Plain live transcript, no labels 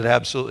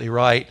absolutely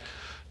right.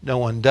 No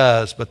one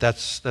does, but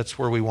that's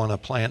where we want to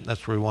plant.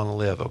 That's where we want to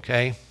live,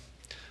 okay?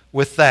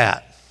 With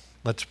that,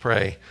 let's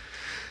pray,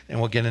 and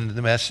we'll get into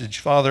the message.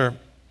 Father,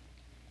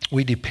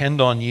 we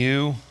depend on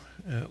you.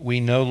 We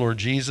know, Lord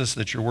Jesus,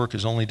 that your work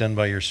is only done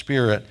by your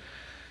Spirit.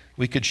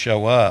 We could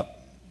show up,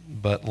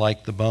 but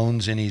like the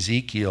bones in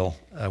Ezekiel,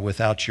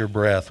 without your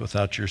breath,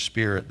 without your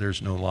Spirit,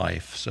 there's no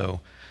life.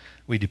 So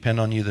we depend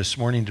on you this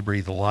morning to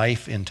breathe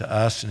life into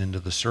us and into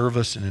the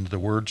service and into the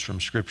words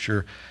from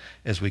Scripture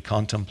as we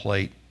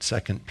contemplate 2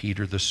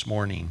 Peter this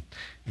morning.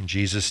 In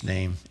Jesus'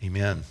 name,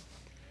 amen.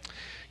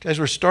 Guys,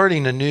 we're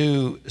starting a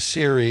new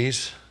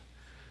series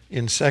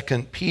in 2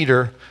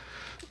 Peter.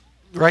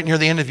 Right near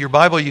the end of your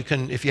Bible, you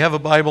can, if you have a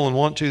Bible and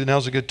want to,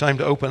 now's a good time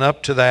to open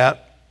up to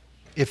that.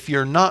 If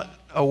you're not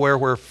aware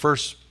where 1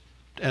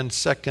 and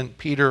 2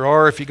 Peter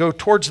are, if you go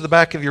towards the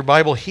back of your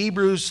Bible,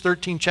 Hebrews,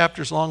 13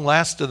 chapters long,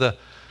 last of the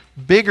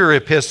bigger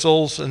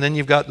epistles, and then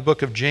you've got the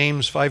book of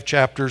James, 5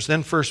 chapters,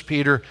 then 1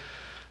 Peter,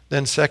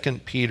 then 2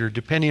 Peter.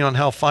 Depending on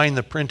how fine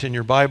the print in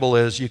your Bible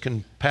is, you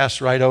can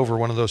pass right over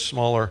one of those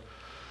smaller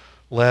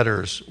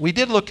letters. We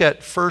did look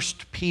at 1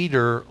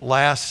 Peter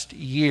last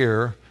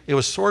year. It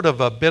was sort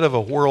of a bit of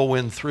a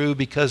whirlwind through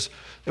because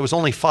it was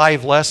only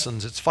 5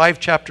 lessons. It's 5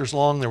 chapters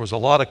long. There was a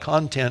lot of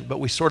content, but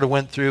we sort of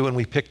went through and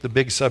we picked the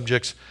big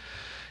subjects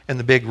and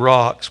the big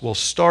rocks. We'll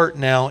start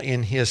now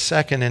in his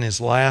second and his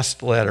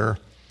last letter.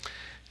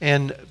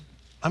 And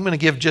I'm going to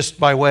give, just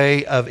by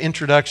way of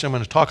introduction, I'm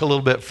going to talk a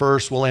little bit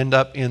first. We'll end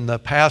up in the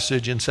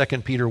passage in 2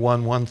 Peter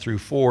 1, 1 through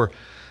 4.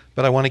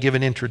 But I want to give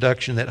an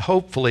introduction that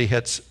hopefully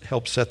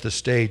helps set the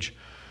stage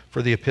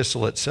for the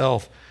epistle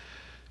itself.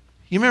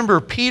 You remember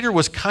Peter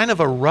was kind of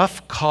a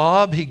rough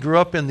cob. He grew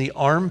up in the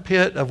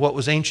armpit of what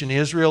was ancient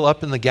Israel,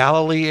 up in the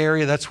Galilee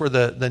area. That's where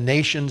the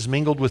nations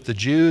mingled with the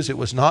Jews. It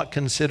was not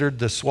considered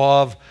the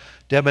suave,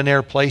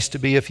 debonair place to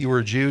be if you were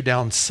a Jew.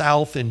 Down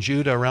south in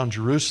Judah, around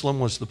Jerusalem,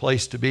 was the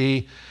place to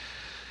be.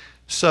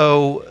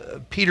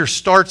 So Peter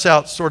starts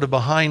out sort of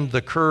behind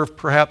the curve.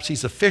 Perhaps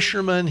he's a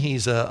fisherman.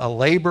 He's a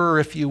laborer,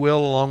 if you will,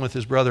 along with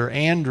his brother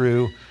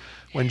Andrew.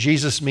 When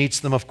Jesus meets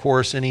them, of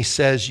course, and he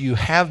says, "You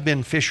have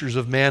been fishers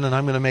of men, and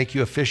I'm going to make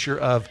you a fisher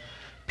of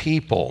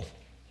people."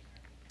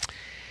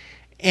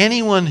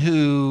 Anyone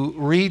who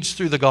reads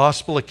through the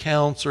gospel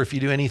accounts, or if you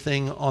do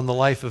anything on the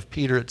life of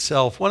Peter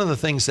itself, one of the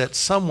things that's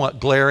somewhat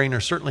glaring, or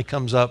certainly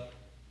comes up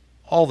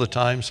all the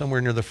time,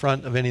 somewhere near the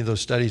front of any of those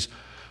studies,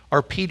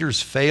 are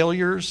Peter's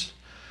failures.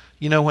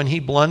 You know, when he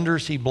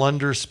blunders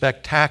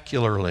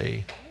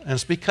spectacularly. And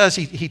it's because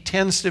he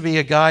tends to be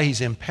a guy,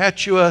 he's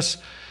impetuous.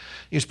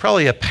 He's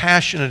probably a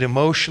passionate,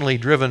 emotionally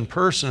driven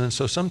person, and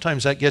so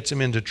sometimes that gets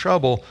him into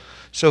trouble.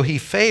 So he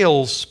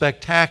fails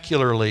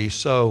spectacularly.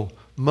 So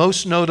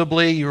most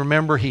notably, you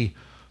remember he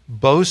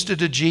boasted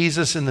to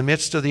Jesus in the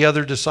midst of the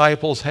other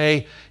disciples,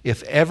 "Hey,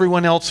 if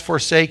everyone else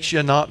forsakes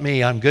you, not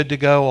me, I'm good to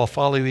go, I'll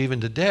follow you even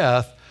to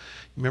death."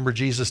 Remember,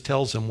 Jesus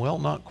tells him, "Well,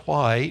 not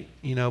quite.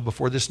 You know,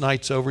 before this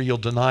night's over, you'll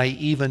deny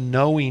even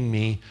knowing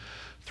me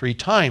 3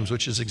 times,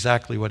 which is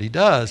exactly what he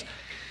does.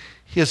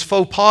 His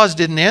faux pas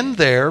didn't end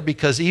there,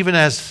 because even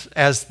as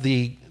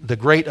the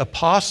great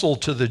apostle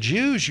to the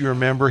Jews, you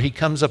remember, he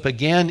comes up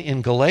again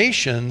in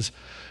Galatians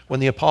when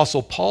the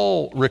apostle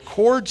Paul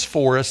records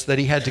for us that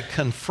he had to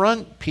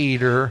confront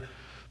Peter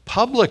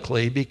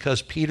publicly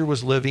because Peter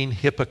was living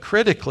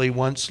hypocritically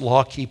once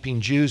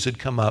law-keeping Jews had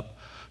come up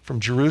from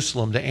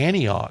Jerusalem to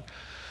Antioch.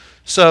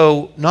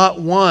 So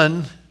not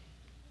one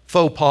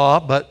faux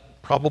pas,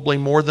 but probably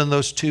more than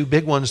those 2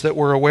 big ones that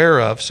we're aware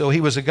of. So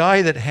he was a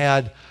guy that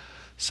had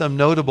some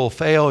notable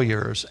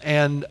failures.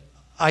 And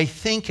I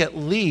think at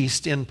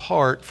least in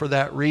part for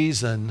that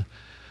reason,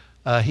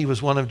 he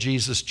was one of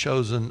Jesus'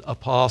 chosen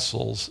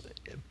apostles.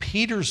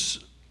 Peter's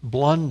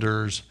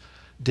blunders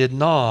did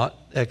not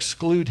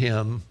exclude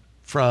him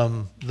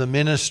from the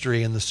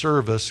ministry and the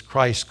service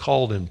Christ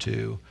called him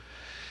to.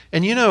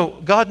 And you know,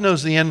 God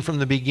knows the end from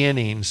the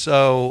beginning,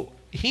 so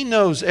he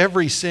knows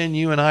every sin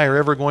you and I are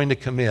ever going to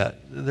commit.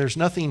 There's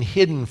nothing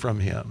hidden from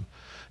him.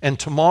 And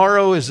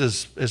tomorrow is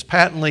as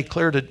patently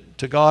clear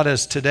to God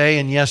as today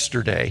and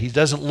yesterday. He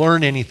doesn't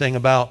learn anything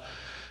about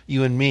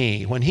you and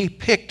me. When he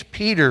picked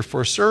Peter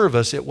for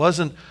service, it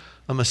wasn't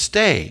a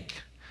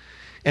mistake.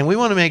 And we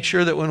want to make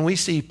sure that when we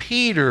see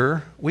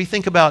Peter, we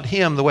think about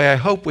him the way I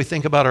hope we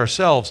think about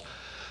ourselves.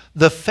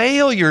 The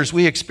failures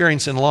we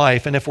experience in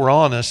life, and if we're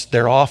honest,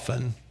 they're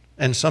often,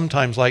 and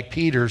sometimes like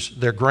Peter's,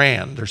 they're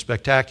grand, they're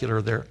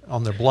spectacular, they're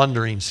on their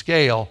blundering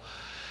scale.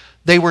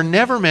 They were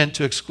never meant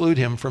to exclude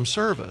him from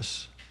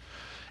service.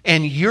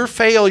 And your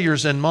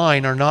failures and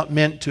mine are not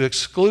meant to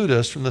exclude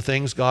us from the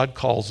things God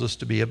calls us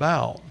to be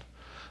about.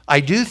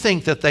 I do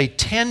think that they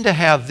tend to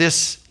have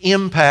this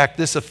impact,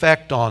 this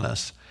effect on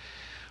us.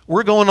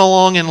 We're going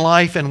along in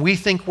life and we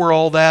think we're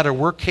all that, or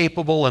we're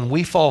capable, and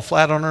we fall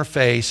flat on our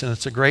face, and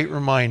it's a great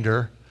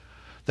reminder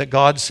that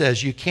God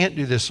says you can't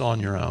do this on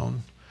your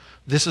own.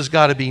 This has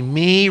got to be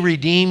me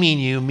redeeming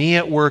you, me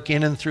at work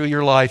in and through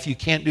your life. You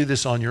can't do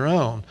this on your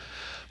own.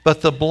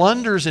 But the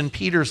blunders in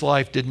Peter's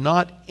life did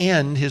not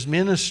end his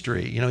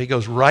ministry. He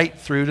goes right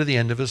through to the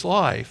end of his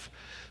life.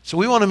 So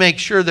we want to make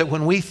sure that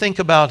when we think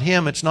about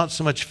him, it's not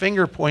so much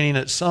finger pointing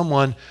at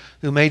someone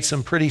who made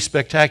some pretty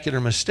spectacular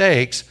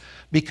mistakes,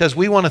 because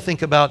we want to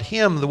think about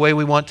him the way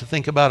we want to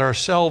think about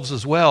ourselves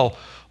as well.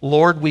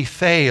 Lord, we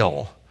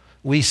fail.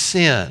 We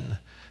sin.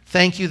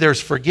 Thank you,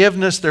 there's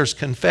forgiveness, there's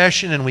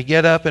confession, and we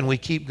get up and we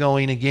keep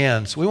going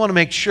again. So we want to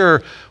make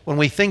sure when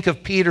we think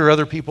of Peter or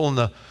other people in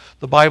the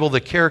Bible, the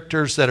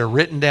characters that are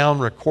written down,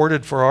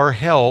 recorded for our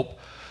help,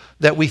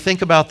 that we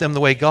think about them the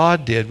way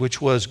God did,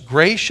 which was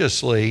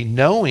graciously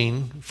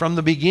knowing from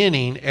the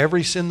beginning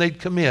every sin they'd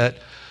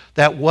commit.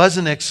 That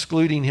wasn't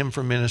excluding him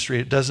from ministry.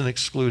 It doesn't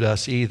exclude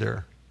us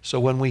either. So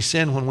when we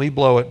sin, when we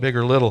blow it, big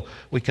or little,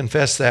 we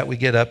confess that, we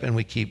get up, and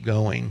we keep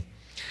going.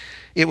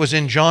 It was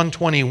in John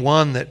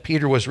 21 that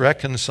Peter was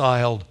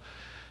reconciled.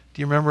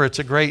 Do you remember? It's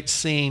a great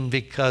scene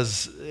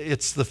because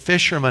it's the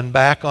fisherman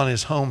back on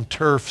his home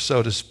turf,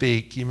 so to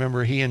speak. You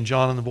remember he and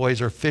John and the boys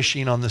are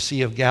fishing on the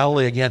Sea of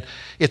Galilee again.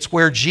 It's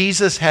where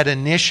Jesus had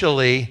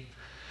initially,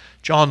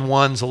 John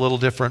 1's a little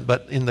different,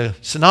 but in the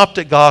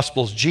Synoptic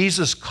Gospels,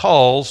 Jesus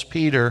calls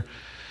Peter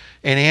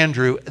and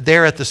Andrew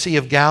there at the Sea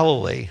of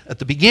Galilee at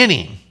the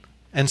beginning.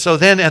 And so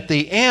then at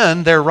the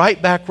end, they're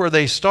right back where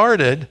they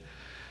started.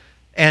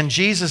 And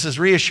Jesus is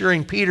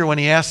reassuring Peter when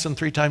he asks him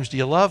 3 times, do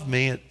you love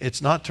me?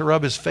 It's not to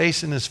rub his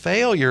face in his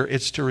failure.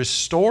 It's to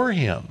restore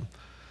him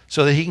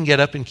so that he can get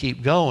up and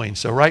keep going.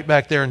 So right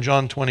back there in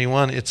John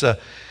 21,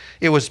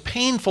 it was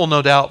painful,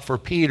 no doubt, for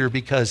Peter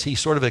because he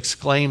sort of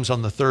exclaims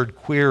on the third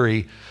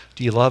query,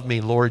 do you love me,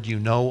 Lord? You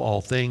know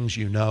all things.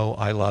 You know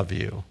I love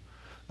you.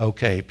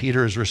 Okay,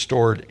 Peter is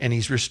restored, and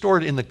he's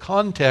restored in the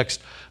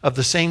context of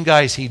the same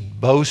guys he'd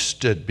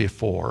boasted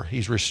before.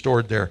 He's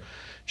restored there,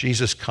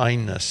 Jesus'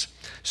 kindness.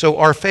 So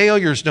our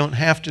failures don't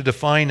have to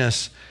define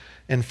us,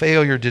 and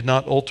failure did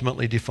not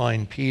ultimately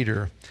define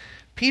Peter.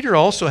 Peter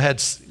also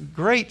had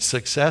great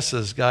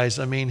successes, guys.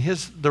 I mean,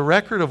 the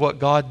record of what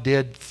God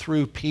did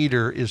through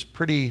Peter is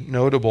pretty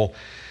notable.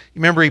 You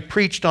remember he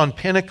preached on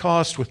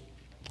Pentecost with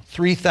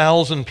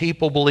 3,000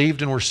 people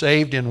believed and were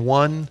saved in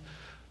one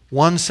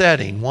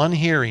setting, one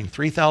hearing.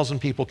 3,000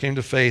 people came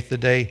to faith the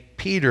day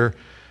Peter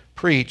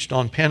preached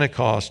on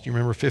Pentecost. You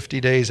remember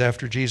 50 days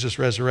after Jesus'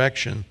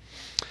 resurrection.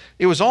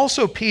 It was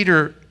also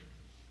Peter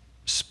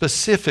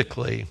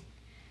specifically.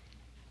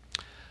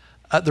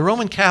 The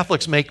Roman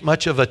Catholics make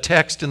much of a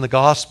text in the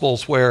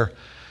Gospels where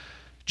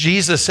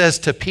Jesus says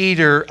to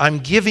Peter, I'm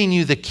giving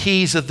you the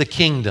keys of the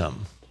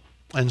kingdom.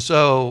 And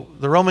so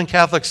the Roman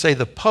Catholics say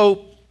the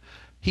Pope,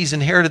 he's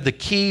inherited the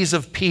keys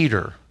of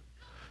Peter,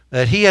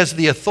 that he has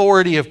the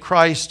authority of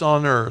Christ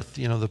on earth.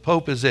 The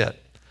Pope is it.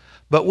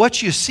 But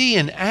what you see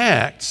in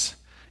Acts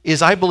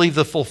is, I believe,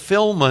 the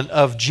fulfillment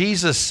of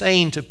Jesus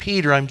saying to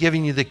Peter, I'm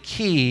giving you the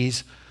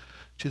keys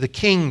to the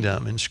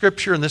kingdom. In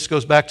Scripture, and this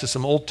goes back to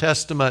some Old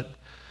Testament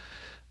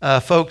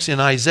folks in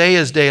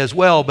Isaiah's day as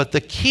well, but the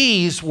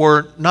keys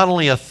were not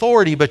only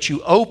authority, but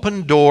you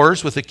opened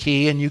doors with a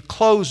key and you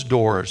closed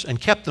doors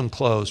and kept them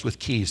closed with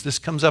keys. This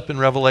comes up in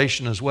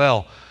Revelation as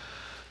well.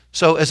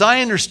 So as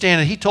I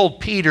understand it, he told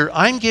Peter,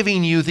 I'm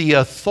giving you the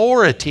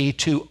authority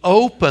to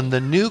open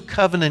the new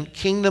covenant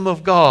kingdom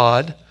of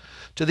God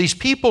to these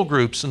people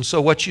groups. And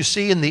so what you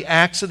see in the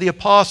Acts of the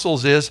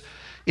Apostles is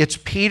it's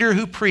Peter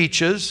who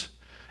preaches,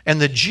 and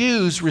the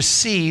Jews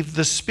receive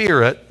the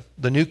Spirit,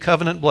 the new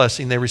covenant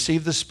blessing. They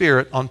receive the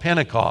Spirit on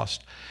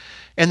Pentecost.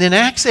 And then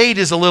Acts 8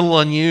 is a little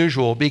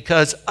unusual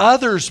because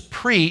others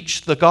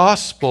preach the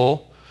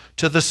gospel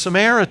to the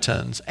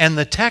Samaritans. And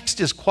the text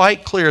is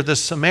quite clear. The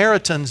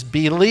Samaritans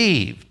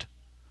believed,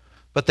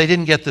 but they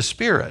didn't get the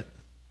Spirit.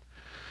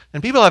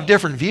 And people have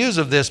different views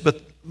of this,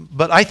 but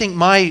I think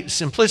my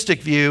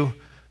simplistic view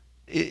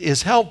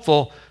is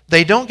helpful.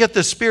 They don't get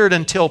the Spirit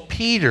until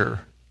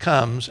Peter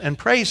comes and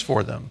prays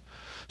for them.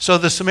 So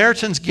the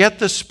Samaritans get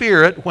the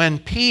Spirit when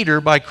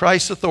Peter, by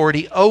Christ's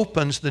authority,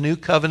 opens the new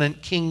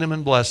covenant kingdom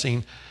and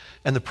blessing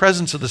and the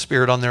presence of the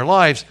Spirit on their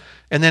lives.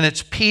 And then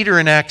it's Peter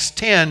in Acts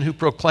 10 who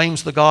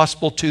proclaims the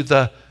gospel to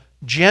the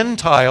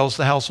Gentiles,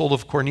 the household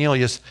of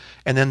Cornelius,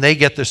 and then they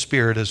get the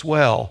Spirit as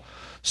well.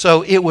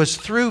 So it was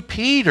through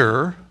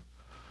Peter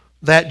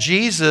that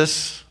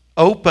Jesus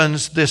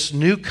opens this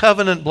new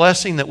covenant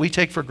blessing that we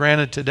take for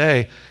granted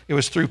today. It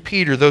was through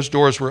Peter those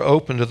doors were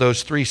opened to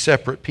those 3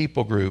 separate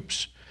people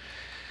groups.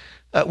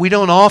 We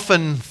don't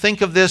often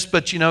think of this,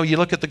 but you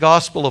look at the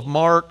Gospel of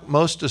Mark,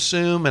 most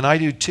assume, and I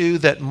do too,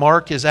 that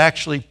Mark is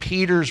actually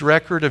Peter's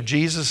record of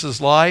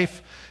Jesus'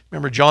 life.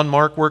 Remember, John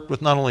Mark worked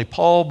with not only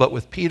Paul, but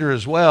with Peter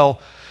as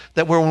well.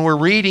 That when we're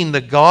reading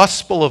the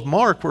Gospel of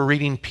Mark, we're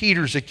reading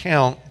Peter's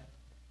account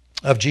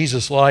of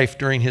Jesus' life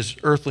during his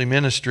earthly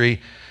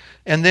ministry.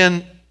 And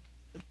then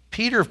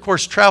Peter, of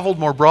course, traveled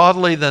more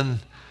broadly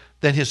than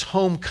his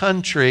home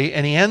country,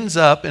 and he ends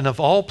up in, of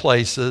all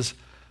places,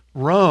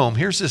 Rome.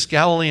 Here's this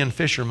Galilean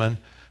fisherman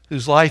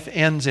whose life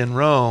ends in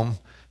Rome.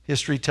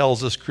 History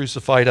tells us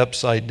crucified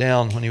upside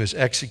down when he was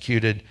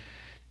executed,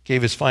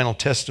 gave his final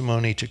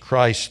testimony to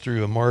Christ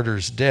through a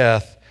martyr's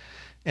death.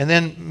 And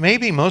then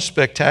maybe most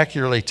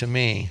spectacularly to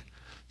me,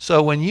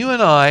 so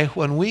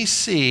when we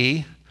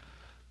see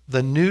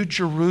the New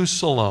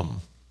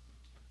Jerusalem,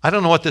 I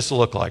don't know what this will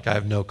look like. I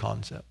have no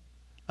concept.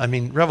 I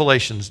mean,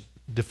 Revelation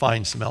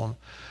defines some element.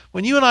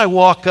 When you and I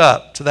walk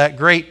up to that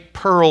great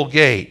pearl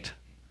gate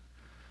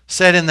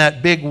set in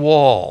that big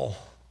wall,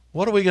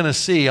 what are we going to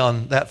see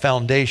on that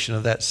foundation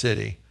of that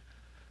city?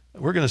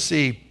 We're going to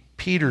see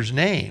Peter's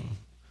name,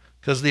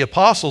 because the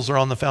apostles are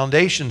on the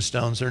foundation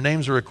stones. Their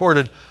names are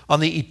recorded on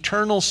the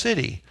eternal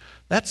city.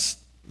 That's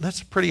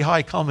a pretty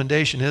high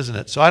commendation, isn't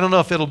it? So I don't know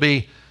if it'll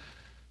be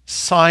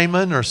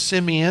Simon or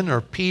Simeon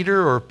or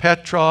Peter or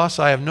Petros.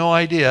 I have no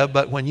idea.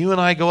 But when you and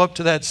I go up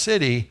to that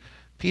city,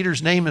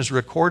 Peter's name is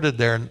recorded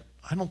there. And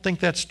I don't think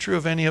that's true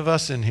of any of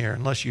us in here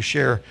unless you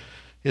share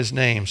his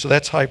name. So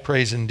that's high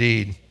praise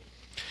indeed.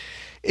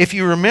 If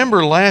you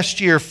remember last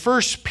year,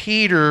 1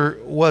 Peter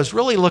was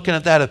really looking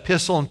at that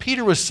epistle, and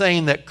Peter was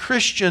saying that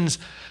Christians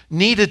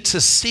needed to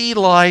see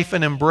life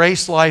and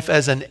embrace life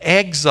as an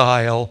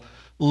exile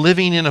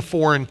living in a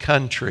foreign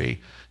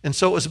country. And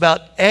so it was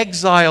about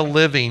exile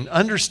living,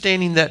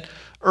 understanding that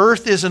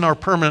earth isn't our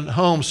permanent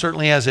home,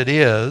 certainly as it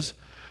is,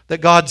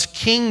 that God's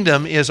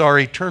kingdom is our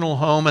eternal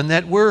home, and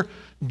that we're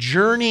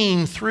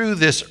journeying through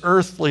this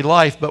earthly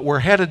life, but we're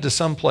headed to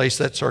someplace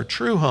that's our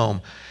true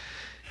home.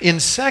 In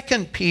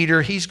 2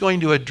 Peter, he's going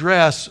to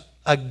address,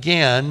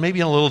 again, maybe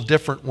in a little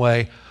different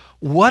way,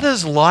 what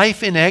does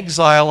life in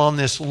exile on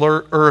this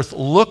earth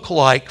look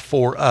like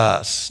for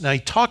us? Now, he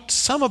talked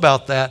some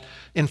about that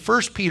in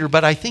 1 Peter,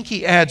 but I think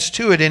he adds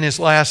to it in his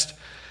last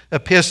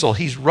epistle.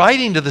 He's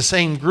writing to the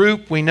same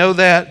group. We know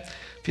that.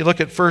 If you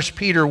look at 1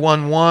 Peter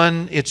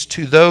 1:1, it's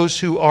to those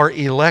who are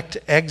elect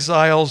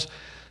exiles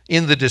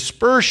in the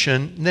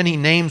dispersion. And then he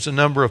names a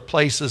number of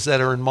places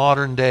that are in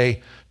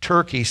modern-day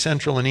Turkey,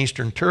 central and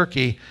eastern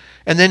Turkey.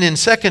 And then in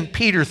 2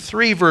 Peter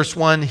 3, verse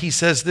 1, he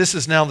says, this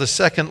is now the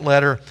second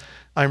letter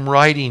I'm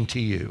writing to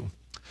you.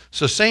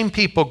 So same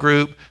people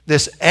group,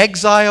 this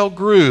exile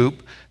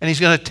group, and he's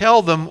going to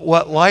tell them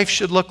what life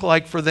should look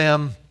like for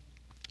them,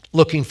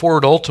 looking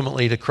forward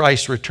ultimately to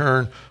Christ's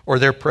return or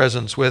their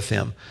presence with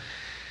him.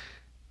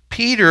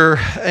 Peter,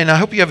 and I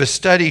hope you have a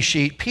study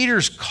sheet,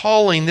 Peter's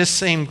calling this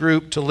same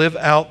group to live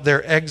out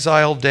their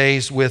exile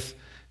days with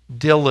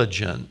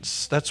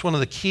diligence. That's one of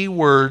the key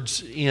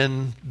words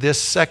in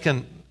this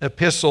second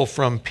epistle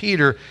from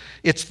Peter.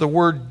 It's the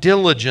word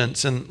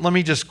diligence. And let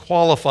me just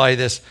qualify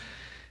this.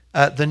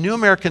 The New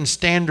American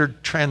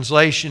Standard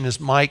Translation is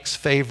Mike's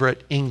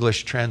favorite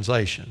English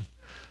translation.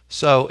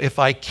 So if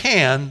I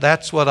can,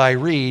 that's what I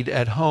read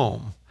at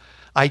home.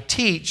 I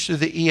teach through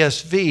the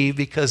ESV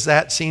because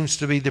that seems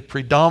to be the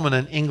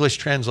predominant English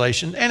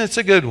translation, and it's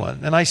a good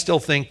one. And I still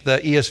think the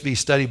ESV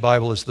Study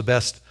Bible is the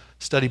best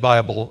study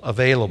Bible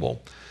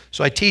available.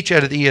 So I teach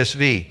out of the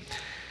ESV.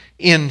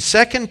 In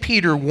 2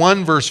 Peter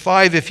 1, verse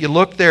 5, if you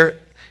look there,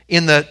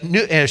 in the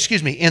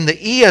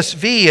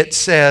ESV it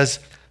says,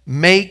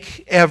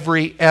 make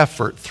every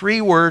effort.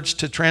 3 words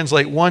to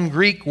translate one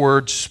Greek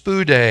word,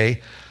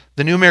 spude.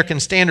 The New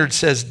American Standard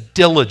says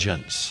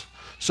diligence.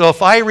 So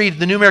if I read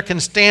the New American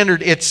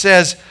Standard, it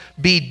says,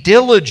 be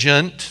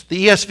diligent.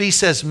 The ESV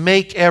says,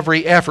 make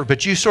every effort.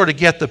 But you sort of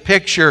get the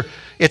picture.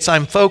 It's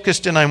I'm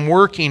focused and I'm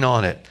working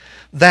on it.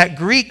 That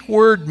Greek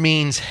word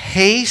means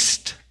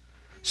haste,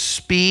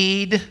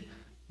 speed,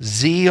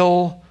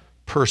 zeal,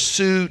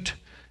 pursuit,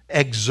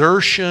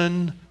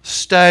 exertion,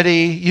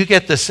 study. You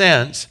get the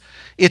sense.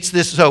 It's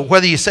this, so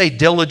whether you say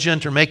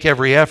diligent or make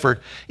every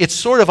effort, it's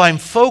sort of I'm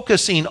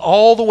focusing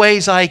all the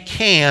ways I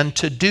can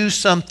to do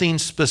something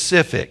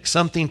specific,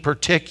 something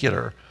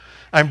particular.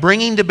 I'm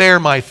bringing to bear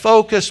my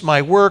focus,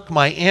 my work,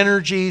 my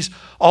energies,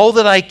 all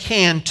that I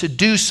can to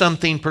do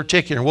something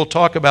particular. We'll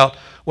talk about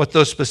what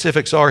those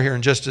specifics are here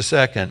in just a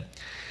second.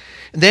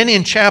 And then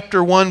in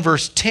chapter 1,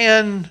 verse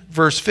 10,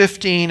 verse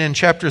 15, and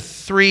chapter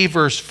 3,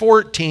 verse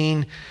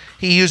 14,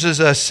 he uses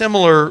a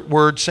similar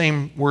word,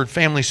 same word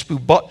family,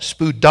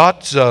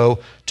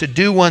 spudazo, to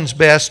do one's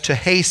best, to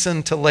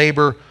hasten, to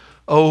labor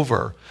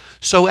over.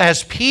 So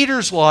as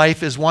Peter's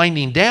life is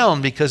winding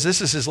down, because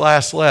this is his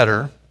last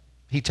letter,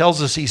 he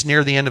tells us he's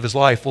near the end of his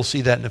life. We'll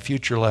see that in a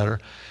future letter.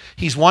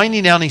 He's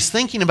winding down. He's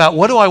thinking about,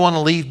 what do I want to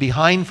leave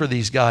behind for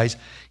these guys?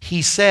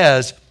 He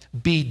says,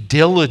 be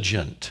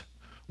diligent.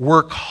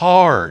 Work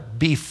hard,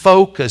 be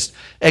focused,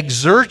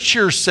 exert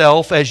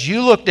yourself as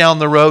you look down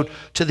the road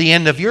to the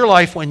end of your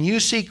life. When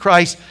you see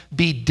Christ,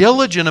 be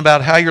diligent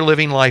about how you're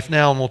living life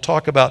now, and we'll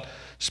talk about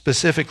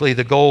specifically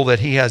the goal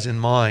that he has in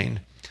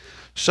mind.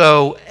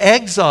 So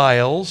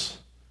exiles,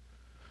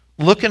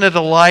 looking at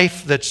a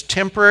life that's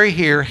temporary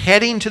here,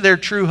 heading to their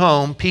true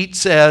home, Pete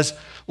says,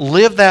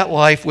 live that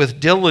life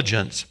with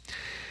diligence.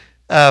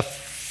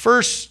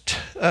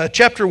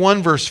 Chapter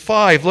 1, verse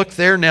 5, look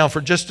there now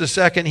for just a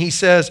second. He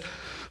says,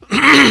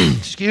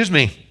 excuse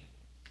me.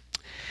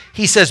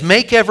 He says,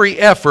 make every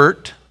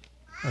effort,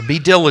 be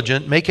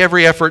diligent, make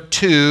every effort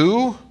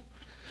to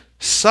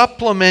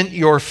supplement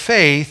your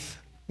faith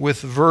with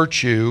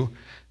virtue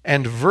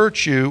and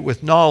virtue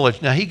with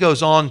knowledge. Now he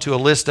goes on to a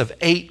list of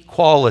 8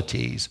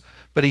 qualities.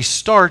 but he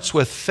starts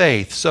with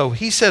faith. So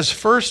he says,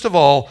 first of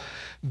all,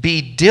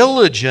 be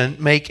diligent,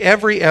 make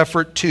every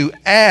effort to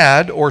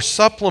add or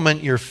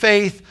supplement your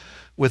faith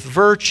with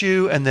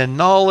virtue, and then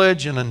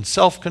knowledge, and then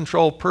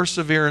self-control,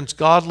 perseverance,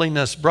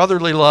 godliness,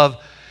 brotherly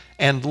love,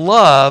 and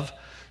love.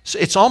 So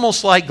it's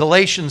almost like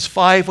Galatians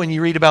 5 when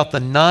you read about the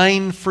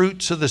 9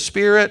 fruits of the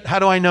Spirit. How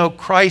do I know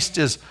Christ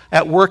is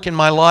at work in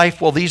my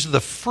life? Well, these are the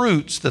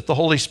fruits that the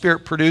Holy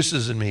Spirit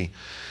produces in me.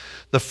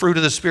 The fruit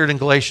of the Spirit in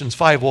Galatians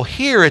 5. Well,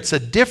 here it's a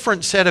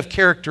different set of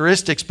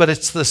characteristics, but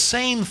it's the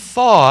same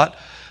thought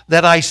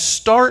that I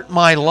start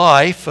my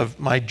life, of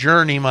my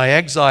journey, my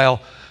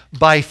exile,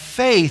 by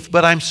faith,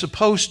 but I'm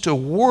supposed to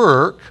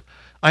work.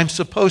 I'm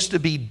supposed to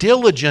be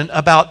diligent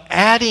about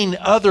adding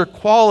other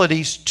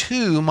qualities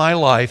to my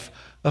life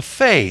of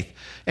faith.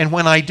 And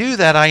when I do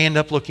that, I end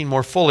up looking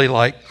more fully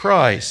like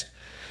Christ.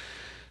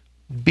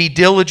 Be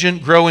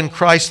diligent, grow in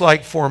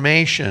Christ-like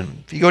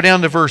formation. If you go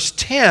down to verse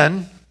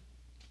 10,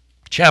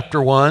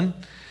 chapter 1,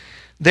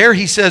 there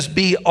he says,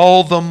 be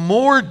all the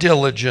more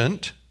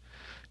diligent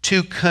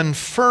to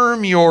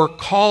confirm your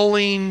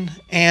calling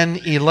and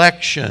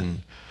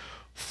election.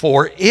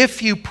 For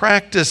if you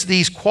practice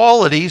these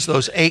qualities,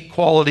 those 8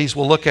 qualities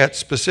we'll look at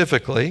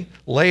specifically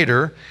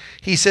later,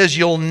 he says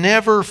you'll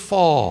never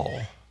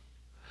fall.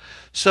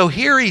 So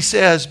here he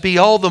says, be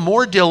all the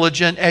more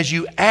diligent as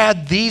you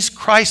add these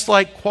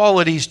Christ-like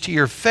qualities to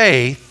your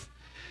faith.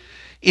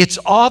 It's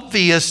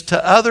obvious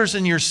to others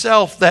and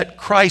yourself that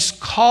Christ's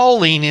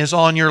calling is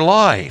on your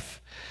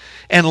life.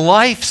 And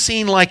life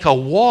seen like a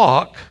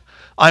walk,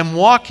 I'm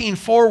walking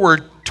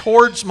forward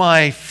towards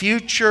my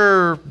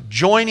future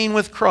joining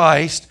with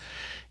Christ.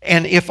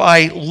 And if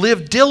I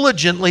live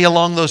diligently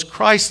along those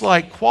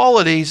Christ-like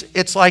qualities,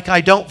 it's like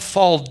I don't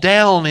fall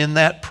down in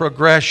that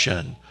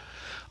progression.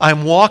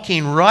 I'm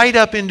walking right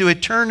up into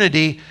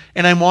eternity,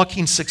 and I'm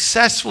walking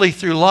successfully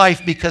through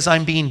life because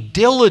I'm being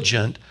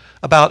diligent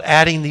about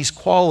adding these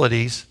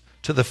qualities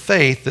to the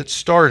faith that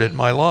started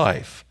my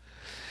life.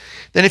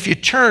 Then if you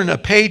turn a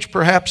page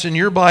perhaps in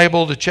your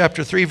Bible to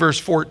chapter 3, verse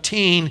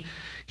 14,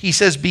 he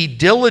says, be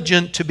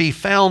diligent to be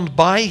found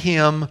by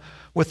him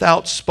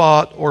without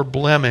spot or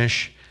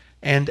blemish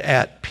and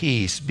at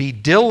peace. Be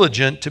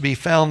diligent to be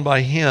found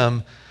by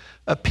him.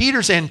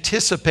 Peter's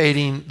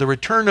anticipating the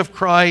return of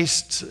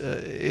Christ.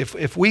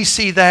 If we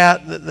see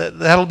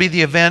that'll be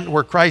the event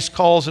where Christ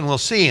calls and we'll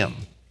see him.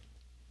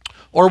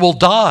 Or we'll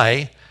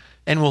die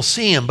and we'll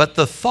see him. But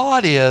the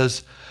thought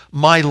is,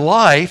 my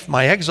life,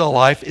 my exile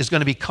life, is going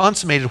to be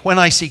consummated when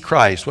I see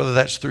Christ, whether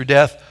that's through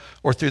death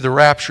or through the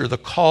rapture, the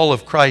call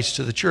of Christ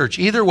to the church.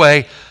 Either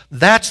way,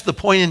 that's the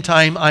point in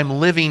time I'm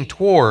living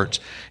towards.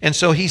 And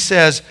so he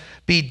says,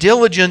 be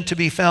diligent to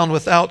be found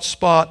without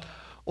spot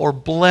or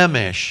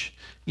blemish.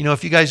 You know,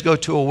 if you guys go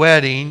to a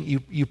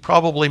wedding, you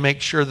probably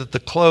make sure that the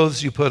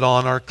clothes you put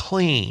on are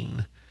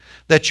clean.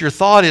 That your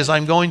thought is,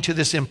 I'm going to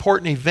this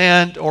important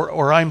event,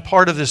 or I'm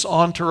part of this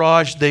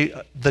entourage.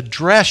 The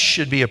dress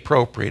should be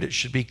appropriate. It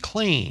should be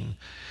clean.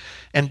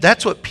 And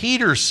that's what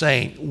Peter's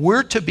saying.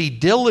 We're to be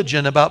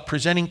diligent about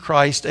presenting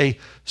Christ a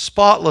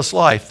spotless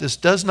life. This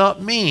does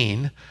not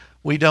mean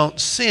we don't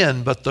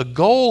sin, but the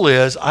goal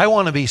is I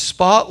want to be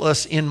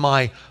spotless in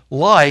my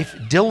life,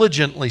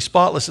 diligently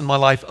spotless in my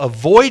life,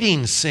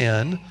 avoiding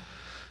sin.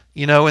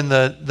 You know, in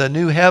the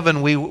new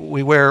heaven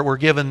we're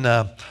given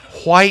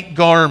white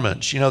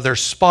garments. You know, they're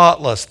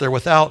spotless. They're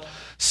without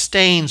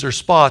stains or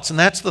spots. And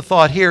that's the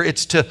thought here.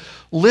 It's to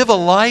live a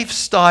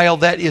lifestyle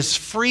that is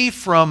free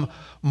from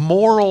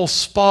moral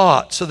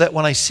spot, so that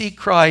when I see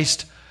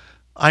Christ,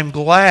 I'm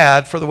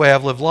glad for the way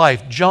I've lived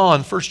life.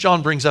 1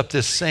 John brings up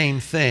this same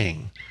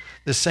thing,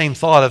 this same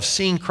thought of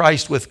seeing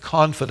Christ with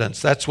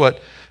confidence. That's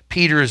what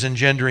Peter is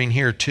engendering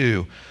here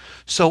too.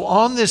 So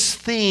on this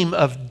theme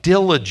of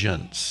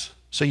diligence,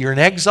 so you're in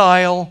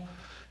exile,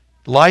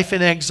 life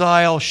in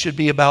exile should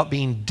be about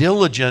being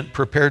diligent,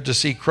 prepared to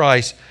see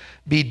Christ.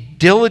 Be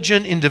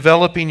diligent in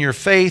developing your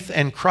faith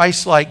and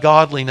Christ-like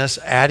godliness,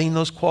 adding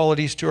those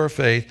qualities to our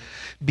faith.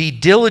 Be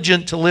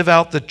diligent to live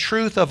out the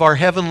truth of our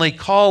heavenly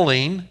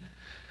calling.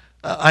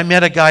 I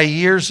met a guy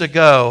years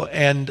ago,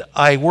 and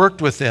I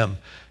worked with him,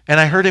 and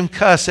I heard him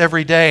cuss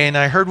every day, and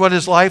I heard what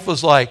his life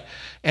was like.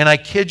 And I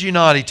kid you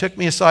not, he took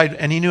me aside,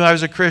 and he knew I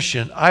was a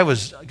Christian. I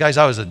was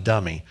a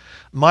dummy.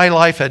 My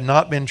life had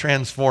not been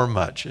transformed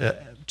much.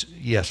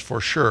 Yes,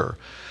 for sure.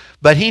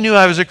 But he knew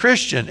I was a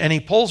Christian, and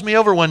he pulls me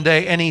over one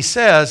day, and he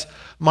says,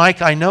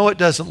 Mike, I know it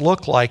doesn't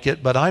look like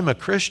it, but I'm a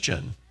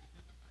Christian.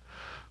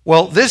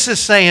 Well, this is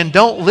saying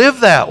don't live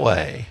that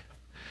way.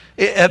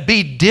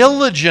 Be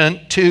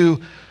diligent to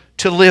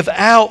live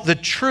out the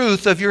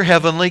truth of your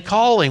heavenly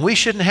calling. We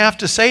shouldn't have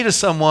to say to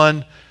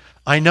someone,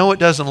 I know it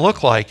doesn't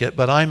look like it,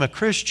 but I'm a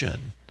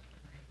Christian.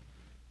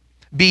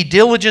 Be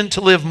diligent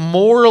to live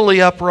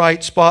morally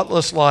upright,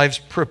 spotless lives,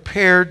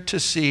 prepared to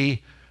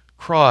see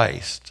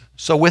Christ.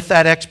 So with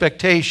that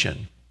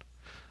expectation,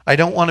 I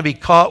don't want to be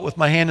caught with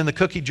my hand in the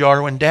cookie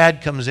jar when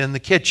Dad comes in the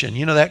kitchen.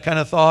 You know that kind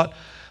of thought?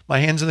 My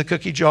hand's in the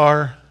cookie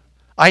jar.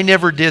 I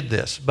never did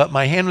this, but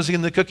my hand was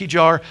in the cookie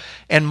jar,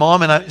 and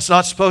Mom and I, it's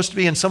not supposed to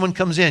be, and someone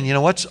comes in. You know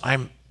what?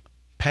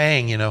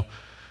 pang,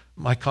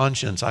 my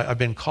conscience, I've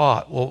been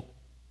caught. Well,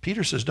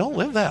 Peter says, don't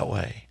live that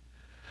way.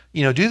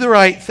 Do the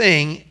right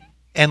thing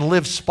and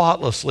live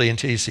spotlessly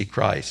until you see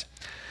Christ.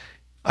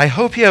 I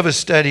hope you have a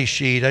study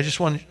sheet. I just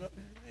want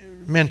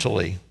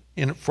mentally,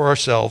 for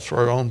ourselves, for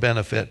our own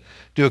benefit,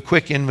 do a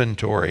quick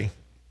inventory.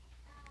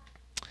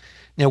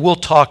 Now, we'll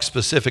talk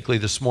specifically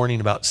this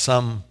morning about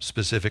some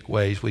specific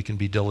ways we can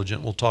be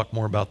diligent. We'll talk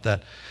more about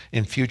that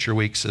in future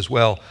weeks as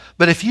well.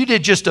 But if you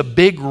did just a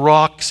big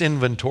rocks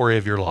inventory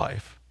of your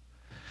life,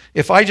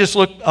 if I just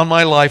looked on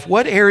my life,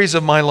 what areas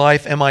of my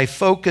life am I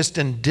focused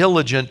and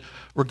diligent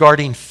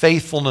regarding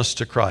faithfulness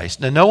to Christ?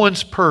 Now, no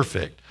one's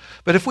perfect,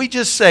 but if we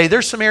just say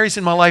there's some areas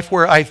in my life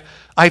where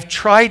I've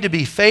tried to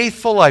be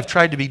faithful, I've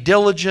tried to be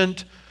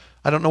diligent,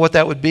 I don't know what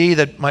that would be,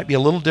 that might be a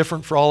little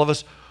different for all of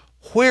us.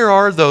 Where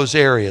are those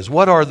areas?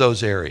 What are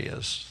those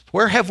areas?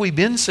 Where have we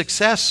been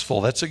successful?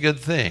 That's a good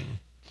thing.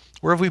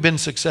 Where have we been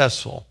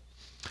successful?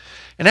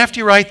 And after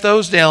you write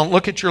those down,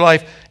 look at your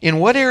life. In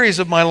what areas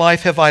of my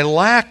life have I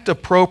lacked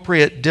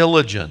appropriate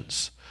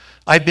diligence?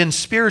 I've been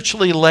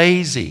spiritually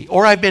lazy,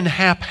 or I've been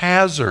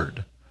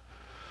haphazard.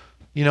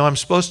 I'm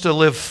supposed to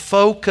live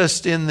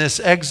focused in this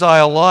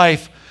exile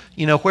life.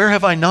 Where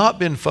have I not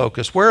been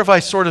focused? Where have I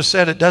sort of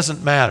said it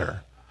doesn't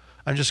matter?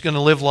 I'm just going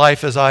to live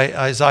life as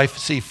I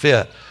see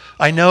fit.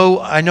 I know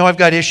I've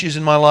got issues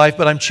in my life,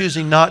 but I'm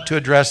choosing not to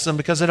address them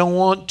because I don't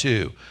want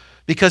to,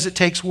 because it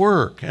takes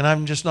work, and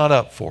I'm just not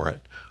up for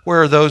it.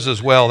 Where are those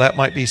as well? That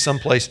might be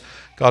someplace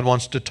God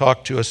wants to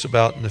talk to us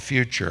about in the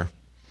future.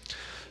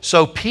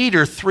 So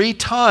Peter 3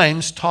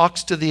 times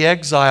talks to the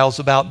exiles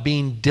about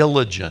being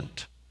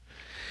diligent.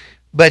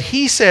 But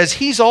he says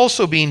he's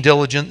also being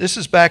diligent. This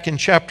is back in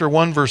chapter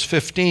 1, verse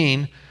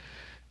 15.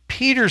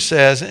 Peter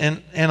says,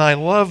 and I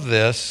love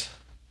this,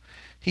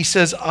 he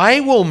says, I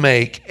will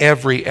make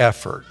every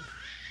effort.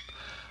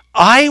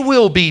 I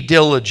will be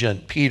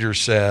diligent, Peter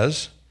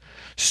says,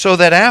 so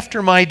that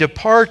after my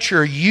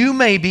departure you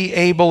may be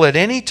able at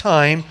any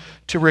time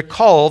to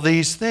recall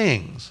these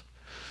things.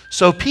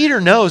 So Peter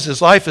knows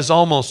his life is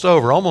almost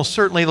over, almost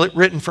certainly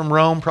written from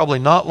Rome, probably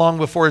not long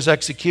before his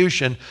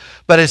execution.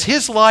 But as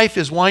his life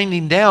is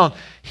winding down,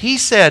 he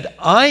said,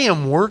 I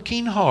am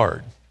working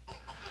hard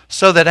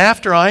so that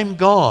after I'm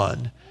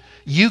gone,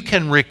 you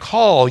can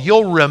recall,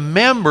 you'll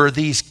remember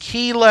these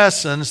key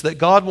lessons that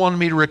God wanted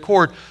me to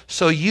record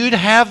so you'd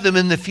have them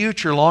in the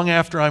future long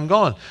after I'm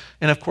gone.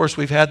 And of course,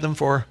 we've had them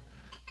for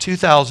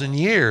 2,000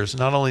 years.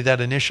 Not only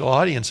that initial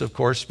audience, of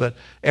course, but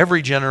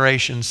every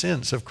generation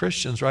since of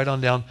Christians right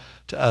on down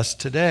to us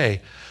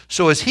today.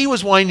 So as he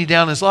was winding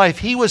down his life,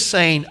 he was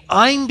saying,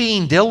 I'm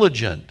being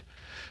diligent.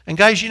 And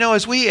guys,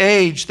 as we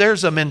age,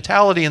 there's a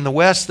mentality in the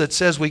West that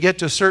says we get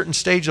to a certain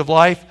stage of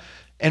life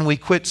and we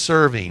quit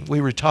serving, we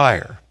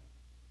retire.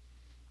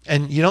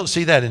 And you don't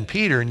see that in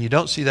Peter, and you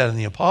don't see that in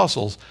the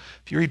apostles.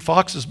 If you read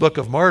Fox's Book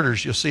of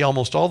Martyrs, you'll see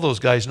almost all those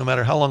guys, no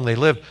matter how long they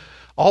lived,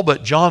 all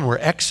but John were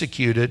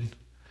executed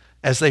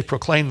as they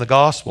proclaimed the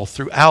gospel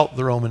throughout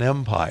the Roman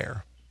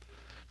Empire.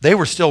 They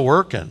were still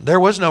working.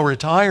 There was no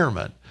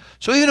retirement.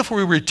 So even if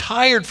we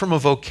retired from a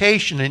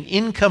vocation, an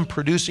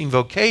income-producing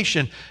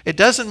vocation, it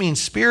doesn't mean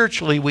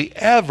spiritually we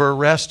ever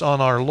rest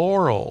on our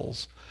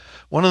laurels.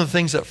 One of the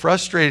things that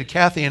frustrated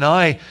Kathy and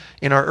I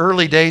in our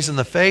early days in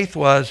the faith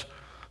was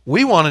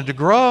we wanted to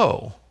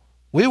grow.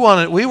 We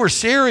were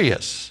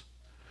serious.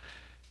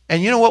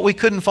 And you know what we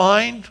couldn't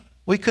find?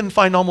 We couldn't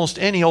find almost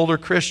any older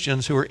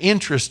Christians who were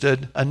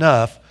interested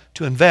enough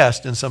to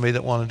invest in somebody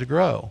that wanted to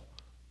grow.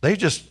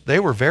 They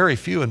were very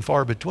few and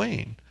far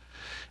between.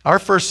 Our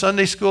first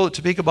Sunday school at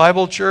Topeka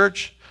Bible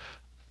Church,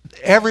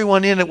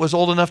 everyone in it was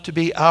old enough to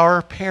be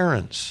our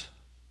parents.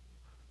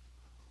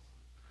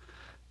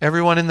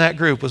 Everyone in that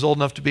group was old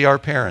enough to be our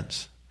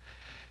parents.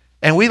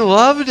 And we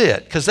loved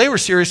it because they were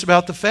serious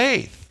about the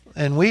faith.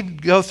 And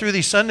we'd go through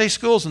these Sunday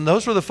schools, and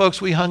those were the folks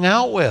we hung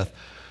out with.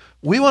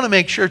 We want to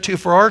make sure, too,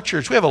 for our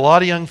church, we have a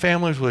lot of young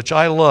families, which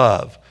I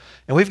love.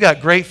 And we've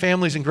got great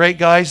families and great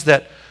guys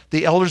that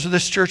the elders of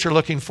this church are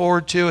looking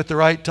forward to at the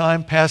right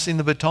time, passing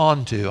the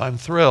baton to. I'm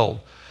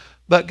thrilled.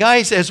 But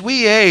guys, as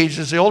we age,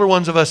 as the older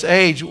ones of us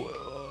age,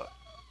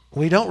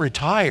 we don't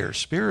retire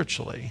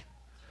spiritually.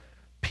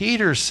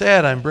 Peter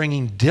said, I'm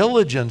bringing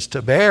diligence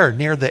to bear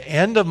near the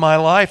end of my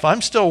life.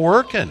 I'm still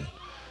working.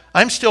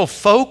 I'm still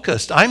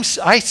focused.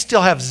 I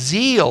still have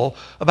zeal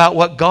about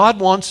what God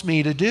wants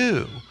me to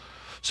do.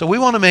 So we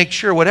want to make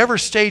sure whatever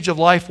stage of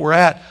life we're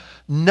at,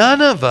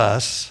 none of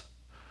us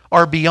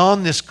are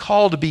beyond this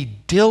call to be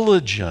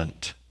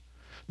diligent,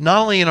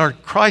 not only in our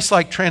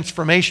Christ-like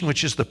transformation,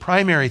 which is the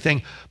primary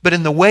thing, but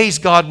in the ways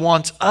God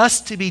wants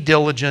us to be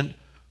diligent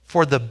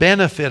for the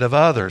benefit of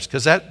others,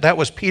 because that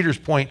was Peter's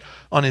point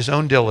on his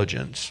own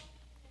diligence.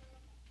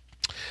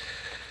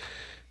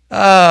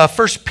 1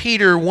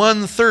 Peter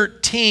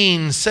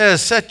 1:13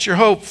 says, set your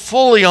hope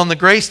fully on the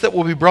grace that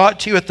will be brought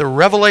to you at the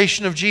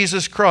revelation of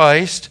Jesus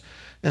Christ.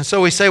 And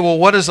so we say, well,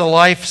 what does a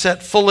life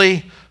set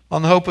fully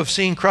on the hope of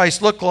seeing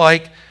Christ look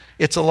like?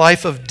 It's a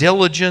life of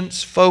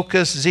diligence,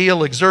 focus,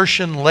 zeal,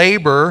 exertion,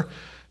 labor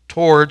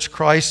towards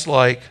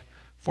Christ-like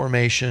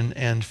formation,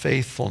 and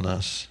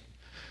faithfulness.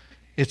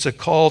 It's a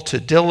call to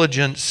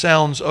diligence.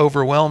 Sounds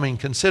overwhelming.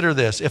 Consider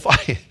this.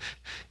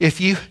 If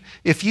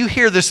you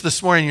hear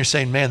this morning, you're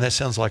saying, man, that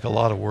sounds like a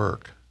lot of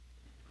work.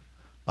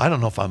 I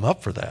don't know if I'm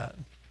up for that.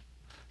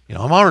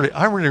 I'm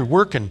already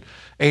working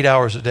 8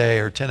 hours a day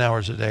or 10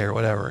 hours a day or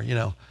whatever.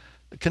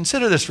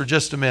 Consider this for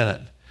just a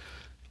minute.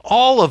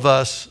 All of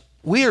us,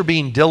 we are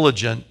being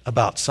diligent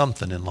about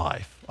something in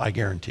life, I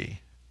guarantee.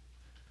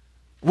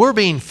 We're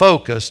being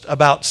focused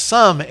about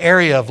some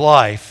area of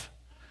life.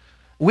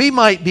 We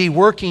might be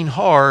working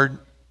hard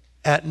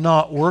at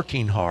not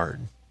working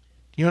hard.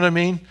 You know what I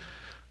mean?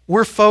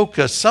 We're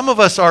focused. Some of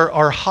us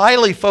are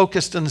highly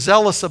focused and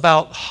zealous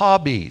about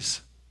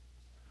hobbies.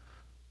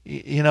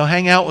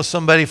 Hang out with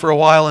somebody for a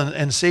while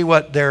and see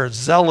what they're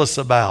zealous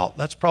about.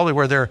 That's probably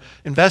where they're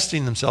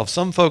investing themselves.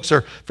 Some folks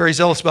are very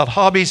zealous about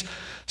hobbies.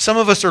 Some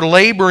of us are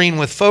laboring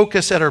with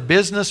focus at our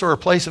business or a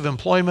place of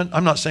employment.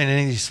 I'm not saying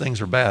any of these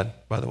things are bad,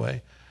 by the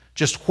way.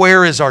 Just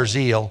where is our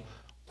zeal?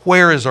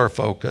 Where is our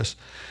focus?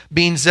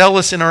 Being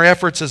zealous in our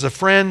efforts as a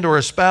friend or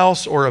a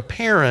spouse or a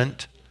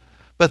parent.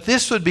 But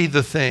this would be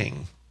the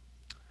thing.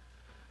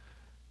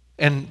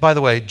 And by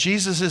the way,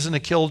 Jesus isn't a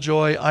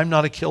killjoy. I'm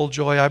not a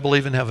killjoy. I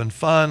believe in having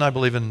fun. I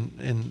believe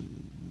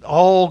in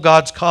all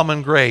God's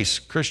common grace.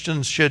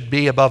 Christians should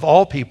be, above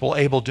all people,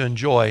 able to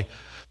enjoy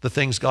the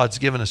things God's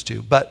given us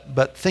to.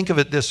 But think of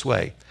it this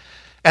way.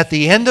 At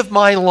the end of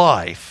my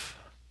life,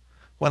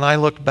 when I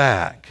look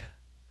back,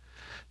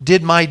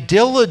 did my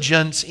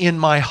diligence in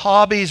my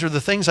hobbies or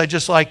the things I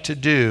just like to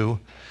do,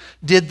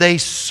 did they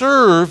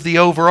serve the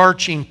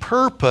overarching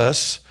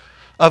purpose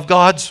of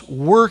God's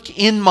work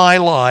in my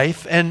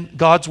life and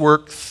God's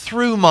work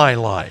through my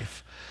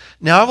life?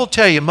 Now, I will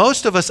tell you,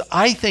 most of us,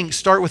 I think,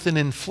 start with an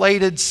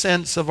inflated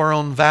sense of our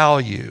own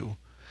value.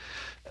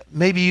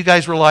 Maybe you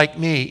guys were like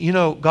me.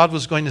 God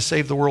was going to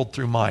save the world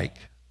through Mike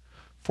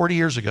 40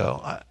 years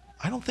ago.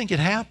 I don't think it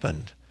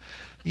happened.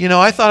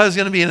 I thought I was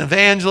going to be an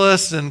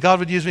evangelist and God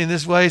would use me in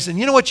this way. And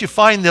you know what you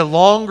find the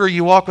longer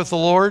you walk with the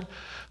Lord?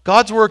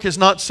 God's work is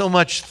not so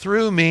much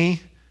through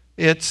me,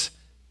 it's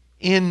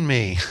in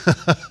me.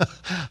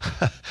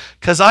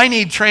 Because I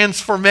need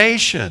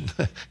transformation,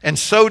 and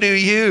so do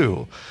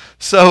you.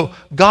 So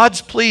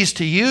God's pleased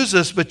to use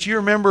us, but you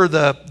remember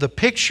the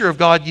picture of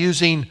God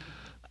using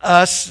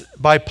us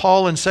by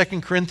Paul in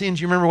 2 Corinthians?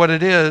 You remember what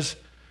it is?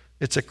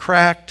 It's a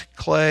cracked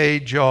clay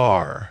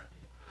jar.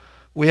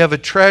 We have a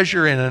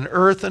treasure in an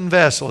earthen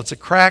vessel. It's a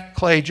cracked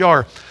clay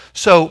jar.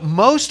 So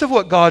most of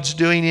what God's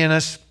doing in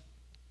us,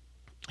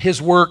 His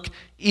work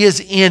is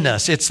in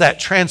us. It's that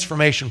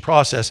transformation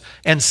process.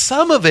 And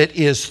some of it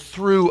is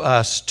through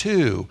us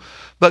too.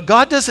 But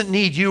God doesn't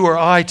need you or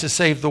I to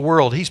save the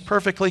world. He's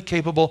perfectly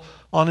capable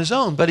on His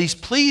own. But He's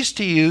pleased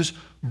to use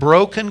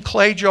broken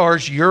clay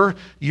jars,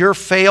 your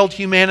failed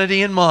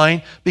humanity and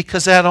mine,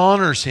 because that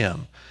honors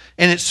Him.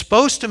 And it's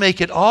supposed to make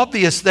it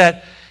obvious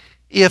that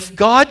if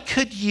God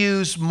could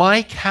use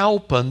Mike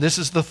Halpin, this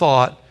is the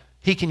thought,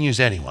 He can use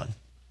anyone.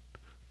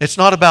 It's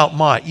not about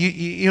Mike.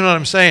 You know what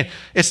I'm saying?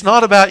 It's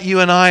not about you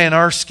and I and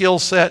our skill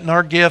set and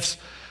our gifts,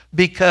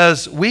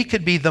 because we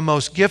could be the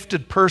most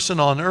gifted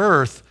person on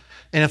earth,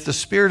 and if the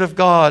Spirit of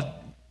God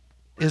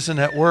isn't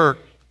at work,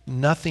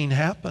 nothing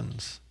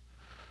happens.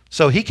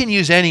 So He can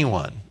use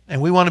anyone,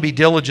 and we want to be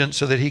diligent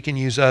so that He can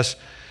use us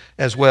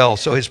as well.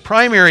 So His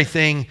primary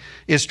thing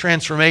is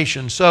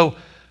transformation. So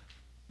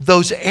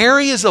those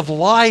areas of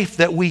life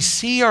that we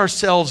see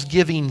ourselves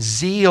giving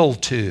zeal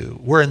to,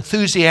 we're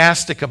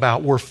enthusiastic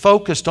about, we're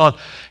focused on,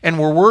 and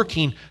we're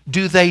working,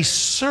 do they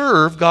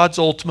serve God's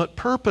ultimate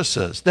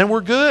purposes? Then we're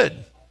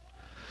good.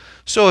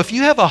 So if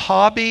you have a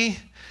hobby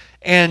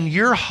and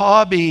your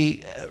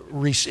hobby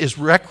is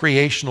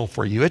recreational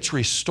for you, it's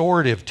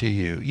restorative to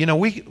you.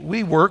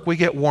 We work, we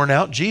get worn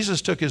out.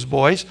 Jesus took His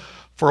boys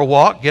for a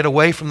walk, get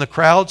away from the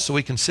crowd so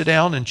we can sit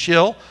down and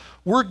chill.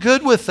 We're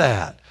good with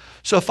that.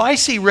 So if I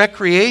see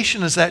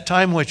recreation as that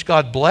time in which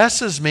God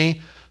blesses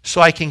me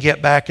so I can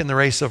get back in the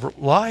race of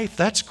life,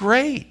 that's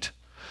great.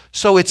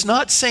 So it's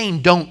not saying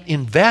don't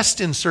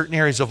invest in certain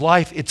areas of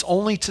life. It's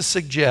only to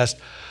suggest,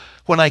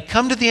 when I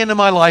come to the end of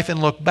my life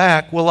and look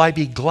back, will I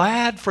be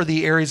glad for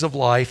the areas of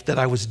life that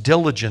I was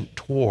diligent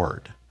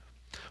toward?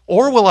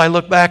 Or will I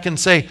look back and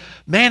say,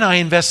 man, I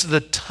invested a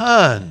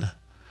ton.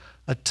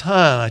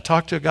 I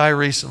talked to a guy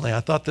recently.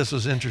 I thought this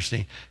was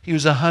interesting. He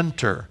was a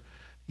hunter.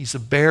 He's a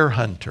bear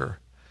hunter.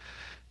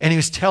 And he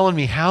was telling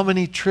me how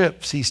many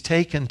trips he's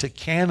taken to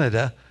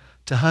Canada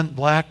to hunt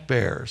black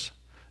bears.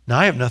 Now,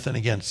 I have nothing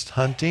against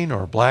hunting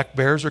or black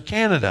bears or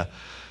Canada.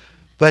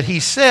 But he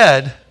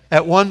said,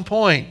 at one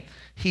point,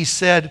 he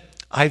said,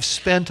 I've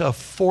spent a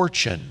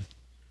fortune.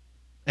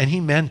 And he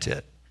meant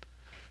it.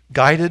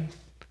 Guided,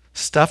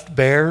 stuffed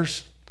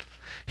bears.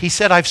 He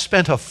said, I've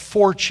spent a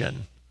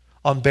fortune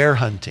on bear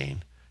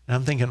hunting. And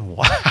I'm thinking,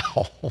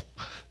 wow,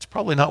 it's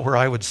probably not where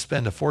I would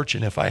spend a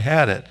fortune if I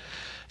had it.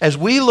 As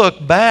we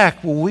look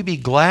back, will we be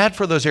glad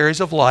for those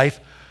areas of life?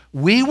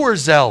 We were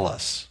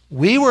zealous.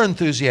 We were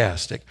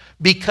enthusiastic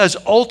because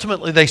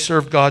ultimately they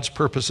served God's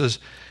purposes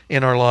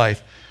in our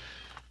life.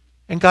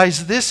 And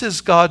guys, this is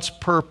God's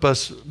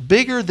purpose,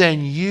 bigger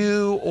than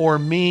you or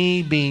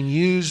me being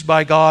used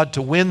by God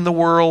to win the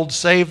world,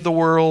 save the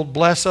world,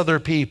 bless other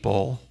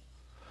people.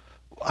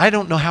 I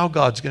don't know how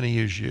God's going to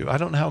use you. I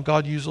don't know how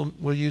God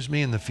will use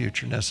me in the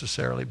future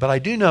necessarily. But I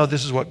do know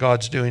this is what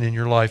God's doing in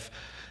your life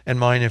and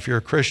mine if you're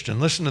a Christian.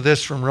 Listen to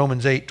this from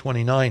Romans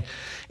 8:29.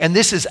 And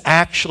this is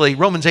actually,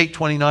 Romans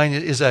 8:29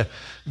 is a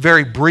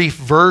very brief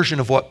version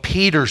of what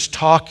Peter's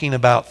talking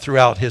about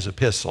throughout his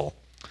epistle.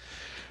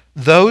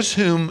 Those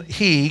whom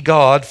he,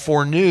 God,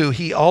 foreknew,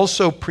 he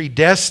also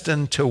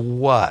predestined to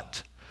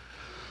what?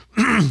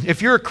 If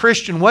you're a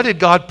Christian, what did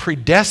God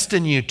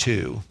predestine you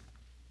to?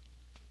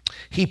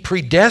 He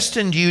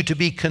predestined you to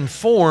be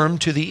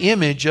conformed to the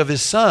image of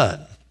his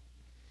Son,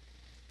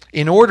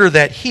 in order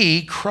that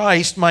he,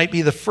 Christ, might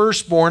be the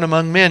firstborn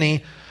among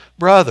many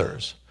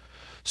brothers.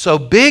 So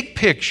big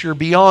picture,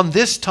 beyond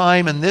this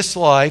time and this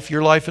life,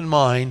 your life and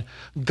mine,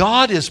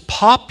 God is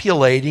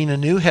populating a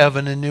new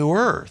heaven and new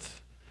earth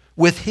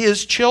with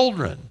his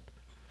children.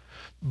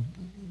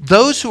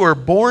 Those who are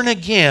born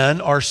again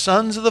are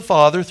sons of the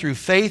Father through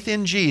faith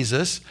in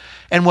Jesus.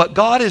 And what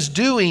God is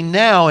doing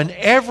now in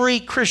every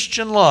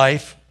Christian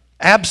life,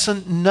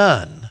 absent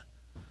none,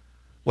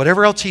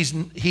 whatever else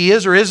he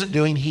is or isn't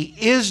doing, he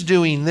is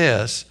doing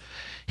this.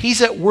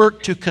 He's at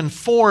work to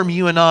conform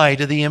you and I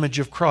to the image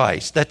of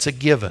Christ. That's a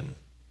given.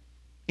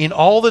 In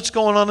all that's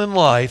going on in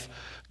life,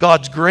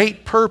 God's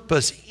great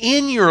purpose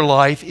in your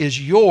life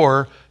is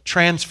your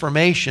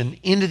transformation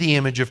into the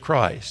image of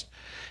Christ.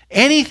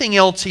 Anything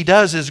else he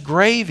does is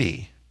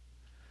gravy,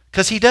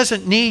 because he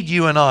doesn't need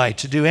you and I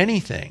to do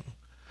anything.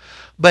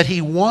 But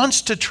he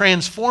wants to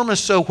transform us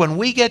so when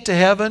we get to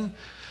heaven,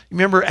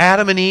 remember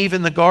Adam and Eve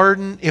in the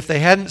garden, if they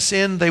hadn't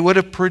sinned, they would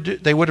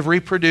have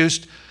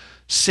reproduced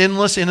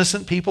sinless,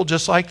 innocent people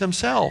just like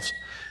themselves.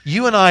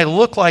 You and I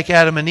look like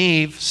Adam and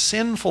Eve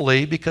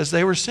sinfully because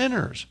they were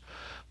sinners.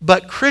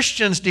 But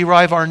Christians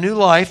derive our new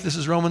life, this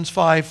is Romans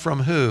 5,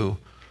 from who?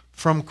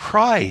 From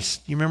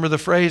Christ. You remember the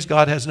phrase,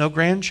 God has no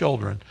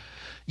grandchildren.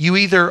 You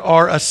either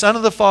are a son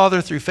of the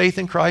Father through faith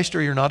in Christ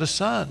or you're not a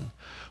son.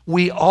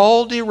 We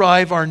all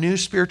derive our new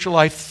spiritual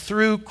life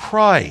through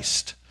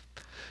Christ.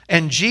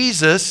 And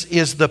Jesus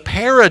is the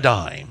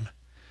paradigm.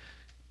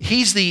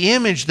 He's the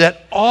image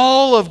that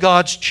all of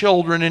God's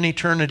children in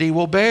eternity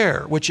will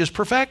bear, which is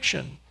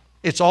perfection.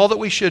 It's all that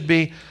we should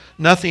be,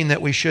 nothing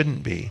that we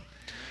shouldn't be.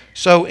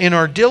 So in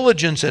our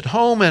diligence at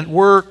home and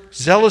work,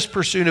 zealous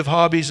pursuit of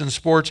hobbies and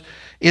sports,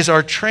 is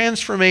our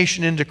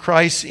transformation into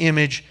Christ's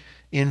image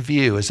in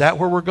view. Is that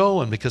where we're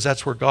going? Because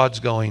that's where God's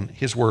going,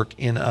 his work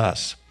in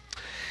us.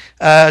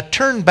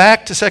 Turn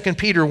back to 2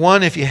 Peter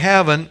 1 if you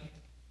haven't,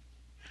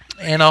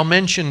 and I'll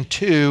mention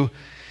too,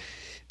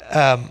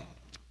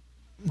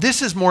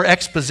 this is more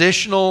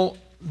expositional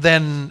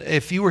than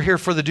if you were here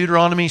for the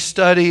Deuteronomy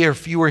study or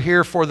if you were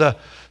here for the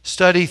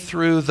study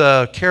through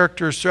the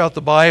characters throughout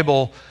the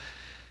Bible.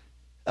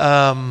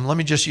 Let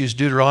me just use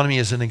Deuteronomy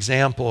as an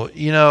example.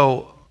 You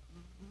know,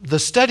 the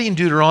study in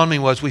Deuteronomy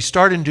was we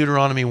start in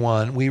Deuteronomy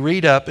 1, we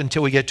read up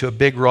until we get to a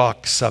big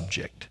rock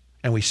subject,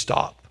 and we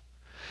stop.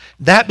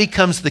 That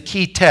becomes the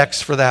key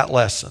text for that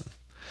lesson.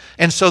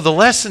 And so the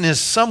lesson is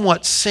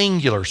somewhat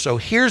singular. So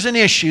here's an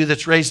issue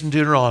that's raised in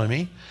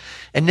Deuteronomy,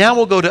 and now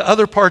we'll go to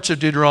other parts of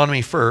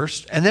Deuteronomy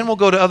first, and then we'll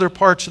go to other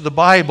parts of the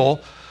Bible.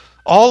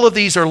 All of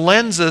these are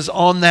lenses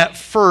on that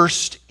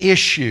first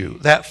issue,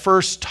 that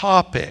first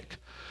topic.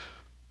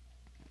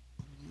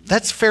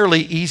 That's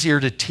fairly easier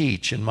to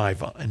teach in my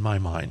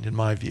mind, in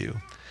my view.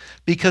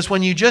 Because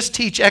when you just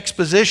teach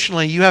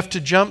expositionally, you have to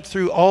jump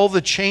through all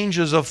the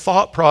changes of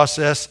thought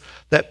process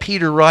that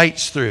Peter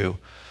writes through.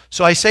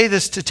 So I say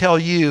this to tell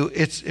you,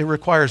 it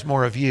requires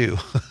more of you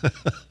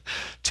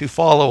to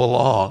follow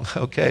along,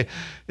 okay?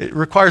 It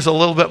requires a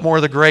little bit more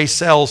of the gray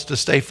cells to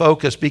stay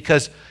focused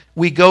because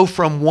we go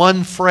from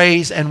one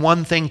phrase and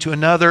one thing to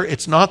another.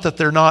 It's not that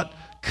they're not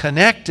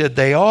connected,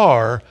 they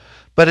are,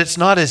 but it's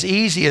not as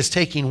easy as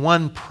taking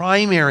one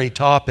primary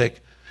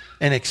topic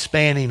and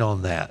expanding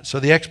on that. So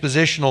the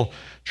expositional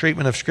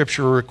treatment of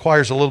Scripture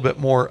requires a little bit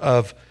more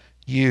of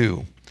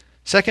you.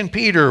 2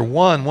 Peter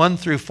 1, 1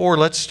 through 4,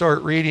 let's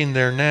start reading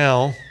there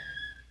now.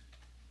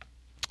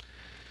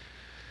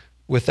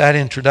 With that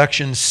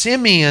introduction,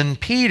 Simeon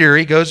Peter,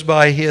 he goes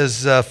by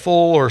his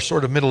full or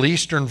sort of Middle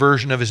Eastern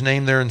version of his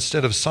name there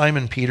instead of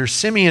Simon Peter.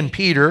 Simeon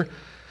Peter,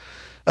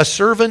 a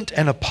servant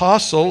and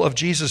apostle of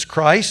Jesus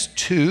Christ,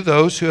 to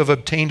those who have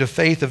obtained a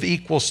faith of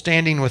equal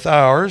standing with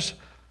ours,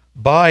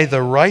 by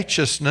the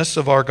righteousness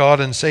of our God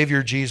and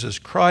Savior Jesus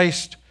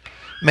Christ,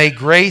 may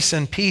grace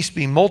and peace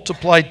be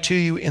multiplied to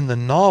you in the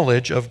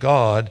knowledge of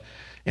God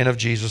and of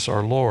Jesus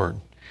our Lord.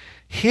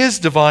 His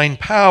divine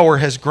power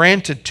has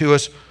granted to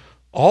us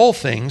all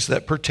things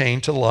that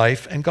pertain to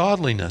life and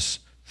godliness,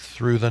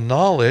 through the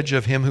knowledge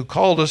of him who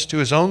called us to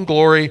his own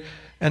glory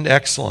and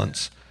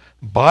excellence,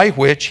 by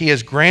which he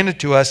has granted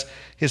to us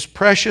his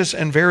precious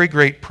and very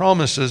great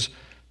promises,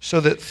 so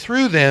that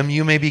through them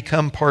you may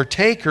become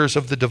partakers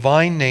of the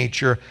divine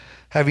nature,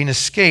 having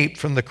escaped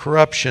from the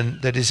corruption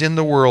that is in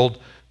the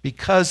world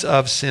because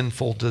of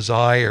sinful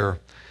desire.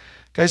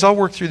 Guys, I'll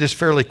work through this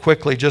fairly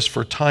quickly just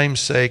for time's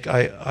sake.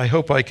 I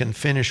hope I can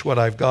finish what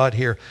I've got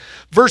here.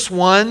 Verse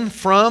 1,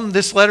 from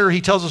this letter, he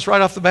tells us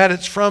right off the bat,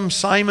 it's from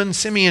Simon,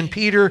 Simeon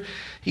Peter.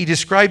 He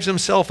describes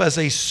himself as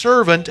a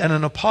servant and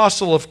an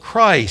apostle of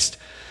Christ.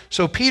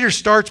 So Peter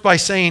starts by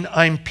saying,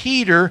 I'm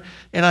Peter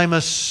and I'm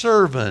a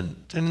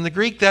servant. And in the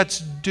Greek,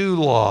 that's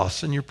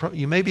doulos. And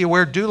you may be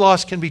aware,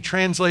 doulos can be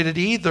translated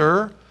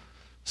either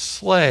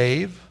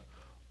slave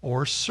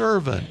or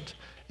servant.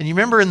 And you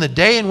remember in the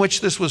day in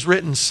which this was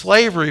written,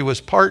 slavery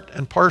was part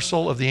and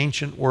parcel of the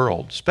ancient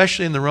world,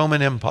 especially in the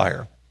Roman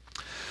Empire.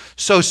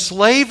 So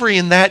slavery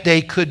in that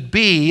day could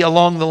be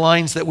along the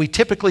lines that we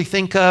typically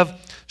think of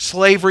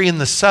slavery in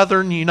the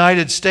southern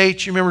United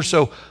States. You remember,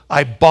 so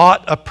I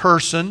bought a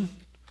person,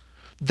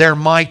 they're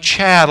my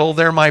chattel,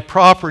 they're my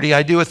property,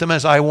 I do with them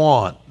as I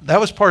want. That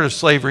was part of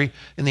slavery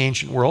in the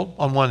ancient world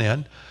on one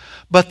end.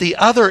 But the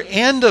other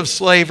end of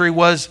slavery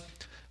was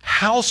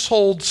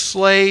household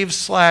slaves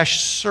 /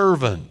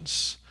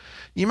 servants.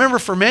 You remember,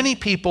 for many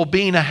people,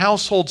 being a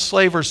household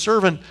slave or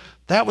servant,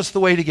 that was the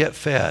way to get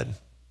fed.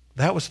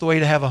 That was the way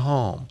to have a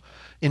home.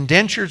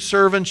 Indentured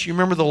servants, you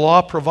remember the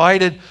law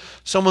provided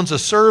someone's a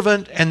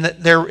servant and that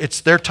it's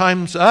their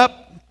time's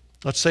up.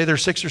 Let's say their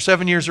 6 or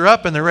 7 years are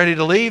up and they're ready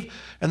to leave.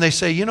 And they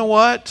say, you know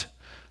what?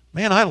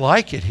 Man, I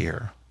like it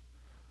here.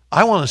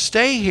 I want to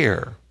stay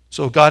here.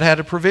 So God had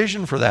a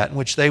provision for that in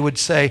which they would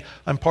say,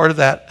 I'm part of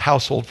that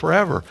household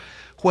forever.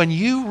 When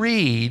you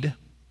read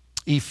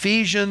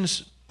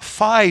Ephesians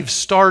 5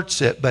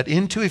 starts it, but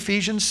into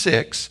Ephesians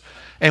 6,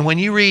 and when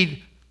you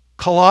read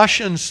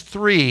Colossians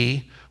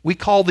 3, we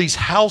call these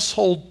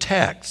household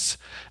texts.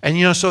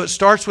 And so it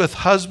starts with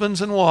husbands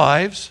and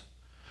wives,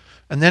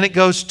 and then it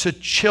goes to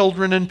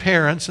children and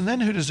parents, and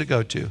then who does it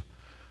go to?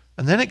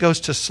 And then it goes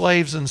to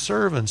slaves and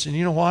servants. And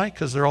you know why?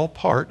 Because they're all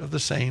part of the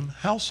same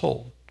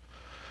household.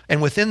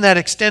 And within that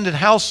extended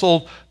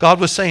household, God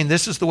was saying,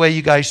 this is the way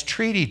you guys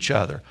treat each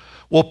other.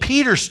 Well,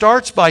 Peter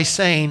starts by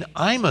saying,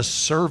 I'm a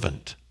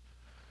servant.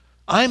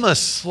 I'm a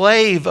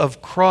slave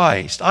of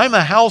Christ. I'm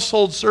a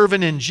household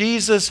servant in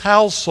Jesus'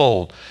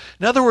 household.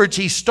 In other words,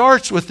 he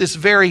starts with this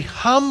very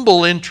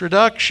humble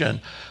introduction.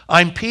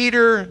 I'm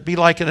Peter, be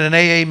like at an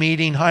AA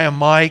meeting. Hi, I'm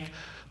Mike.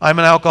 I'm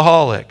an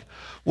alcoholic.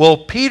 Well,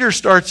 Peter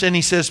starts and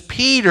he says,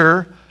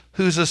 Peter,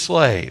 who's a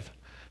slave.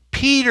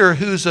 Peter,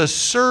 who's a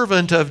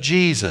servant of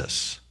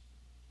Jesus.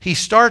 He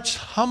starts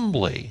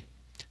humbly,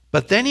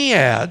 but then he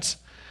adds,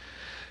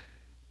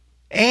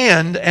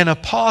 and an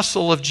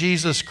apostle of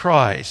Jesus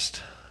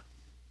Christ.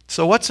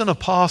 So what's an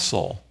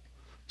apostle?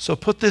 So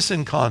put this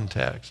in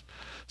context.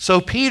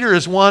 So Peter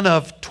is one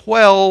of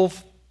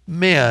 12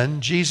 men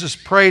Jesus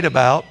prayed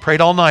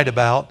all night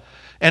about,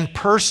 and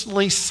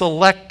personally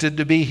selected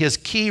to be his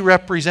key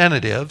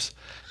representatives.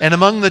 And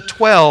among the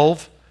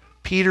 12,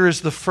 Peter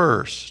is the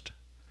first.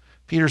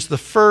 Peter's the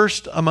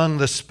first among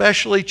the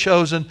specially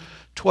chosen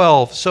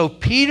 12. So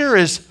Peter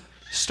is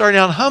starting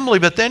out humbly,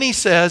 but then he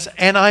says,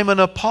 and I'm an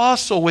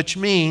apostle, which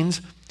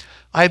means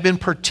I've been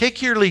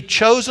particularly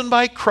chosen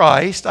by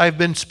Christ. I've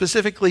been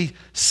specifically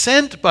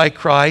sent by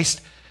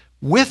Christ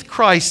with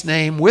Christ's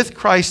name, with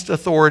Christ's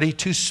authority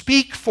to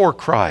speak for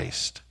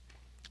Christ.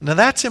 Now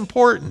that's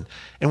important.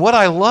 And what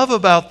I love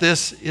about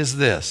this is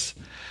this.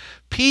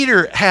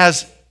 Peter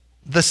has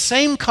the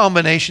same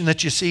combination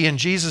that you see in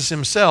Jesus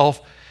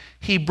himself.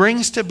 He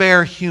brings to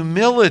bear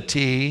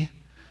humility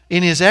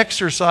in his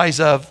exercise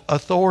of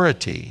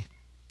authority.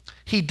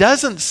 He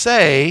doesn't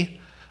say,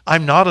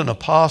 I'm not an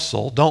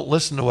apostle, don't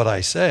listen to what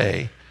I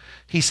say.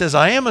 He says,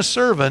 I am a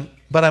servant,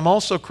 but I'm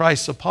also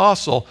Christ's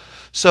apostle.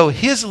 So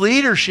his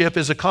leadership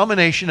is a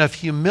combination of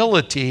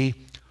humility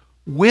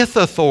with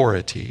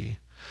authority.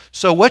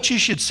 So what you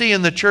should see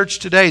in the church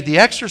today, the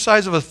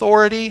exercise of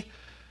authority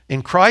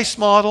in Christ's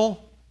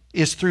model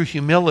is through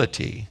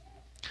humility.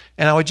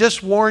 And I would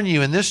just warn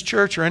you, in this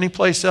church or any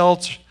place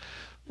else,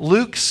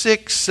 Luke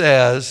 6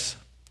 says,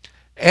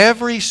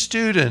 every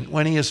student,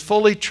 when he is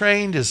fully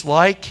trained, is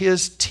like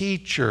his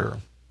teacher.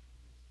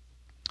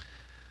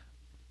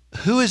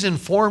 Who is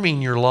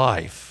informing your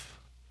life?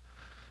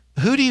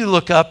 Who do you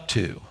look up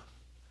to?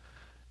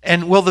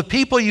 And will the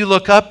people you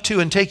look up to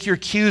and take your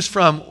cues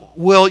from,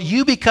 will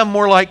you become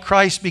more like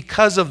Christ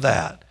because of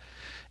that?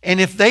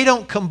 And if they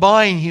don't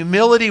combine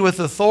humility with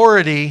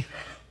authority,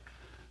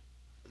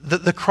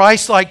 the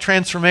Christ-like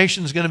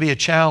transformation is going to be a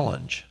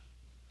challenge.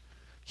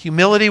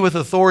 Humility with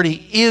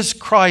authority is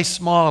Christ's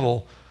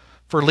model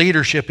for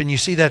leadership, and you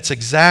see that's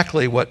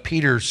exactly what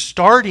Peter's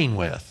starting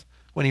with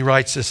when he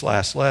writes this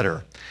last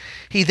letter.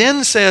 He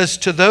then says,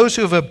 to those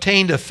who have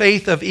obtained a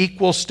faith of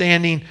equal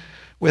standing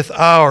with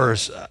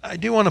ours. I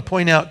do want to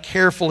point out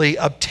carefully,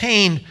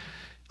 obtained,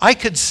 I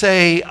could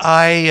say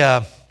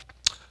I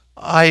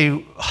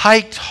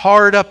hiked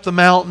hard up the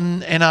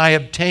mountain and I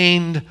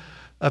obtained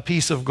a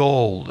piece of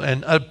gold.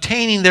 And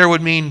obtaining there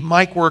would mean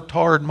Mike worked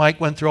hard, Mike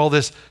went through all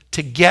this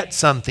to get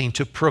something,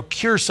 to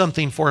procure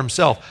something for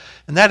himself.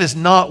 And that is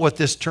not what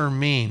this term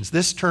means.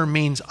 This term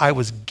means I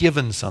was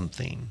given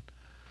something.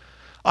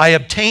 I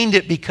obtained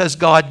it because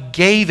God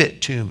gave it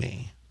to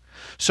me.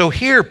 So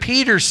here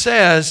Peter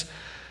says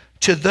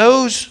To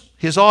those,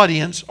 his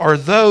audience, are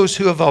those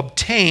who have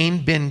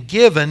obtained, been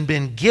given,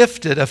 been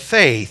gifted a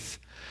faith.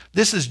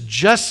 This is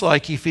just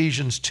like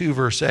Ephesians 2,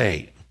 verse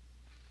 8.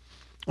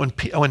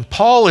 When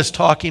Paul is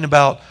talking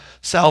about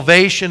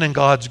salvation and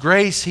God's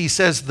grace, he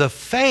says the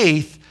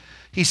faith,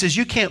 he says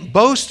you can't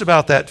boast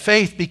about that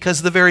faith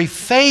because the very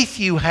faith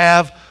you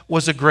have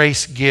was a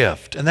grace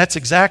gift. And that's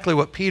exactly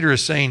what Peter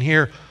is saying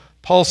here.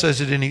 Paul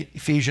says it in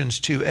Ephesians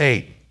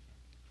 2:8.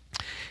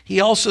 He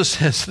also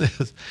says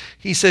this.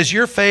 He says,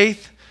 your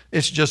faith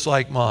is just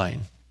like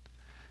mine.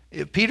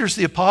 Peter's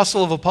the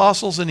apostle of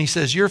apostles, and he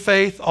says, your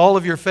faith, all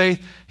of your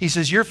faith, he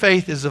says, your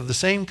faith is of the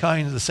same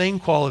kind, the same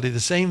quality, the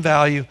same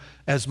value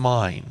as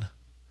mine.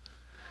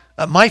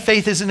 My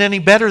faith isn't any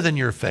better than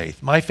your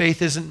faith. My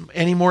faith isn't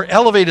any more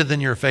elevated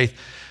than your faith.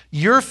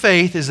 Your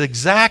faith is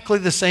exactly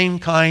the same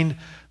kind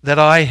that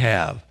I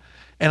have.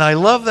 And I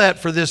love that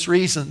for this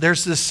reason.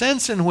 There's this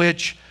sense in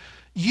which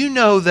you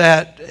know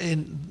that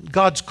in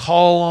God's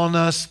call on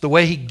us, the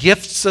way he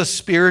gifts us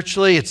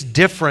spiritually, it's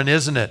different,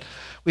 isn't it?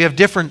 We have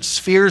different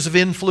spheres of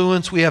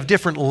influence. We have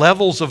different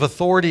levels of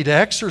authority to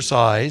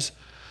exercise.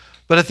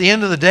 But at the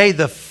end of the day,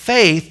 the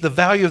faith, the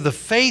value of the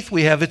faith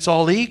we have, it's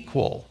all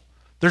equal.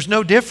 There's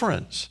no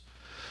difference.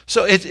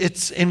 So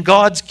it's in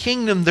God's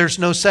kingdom, there's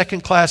no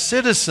second-class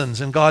citizens.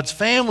 In God's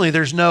family,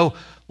 there's no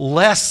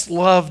less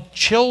loved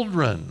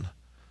children.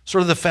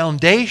 Sort of the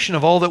foundation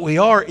of all that we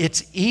are,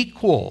 it's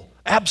equal,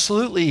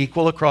 absolutely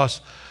equal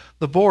across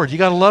the board. You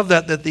got to love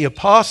that the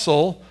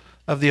apostle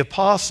of the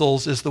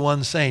apostles is the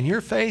one saying,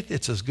 your faith,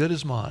 it's as good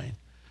as mine.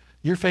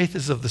 Your faith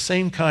is of the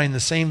same kind, the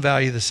same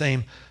value, the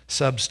same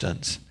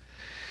substance.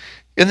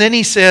 And then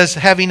he says,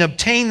 having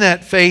obtained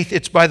that faith,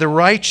 it's by the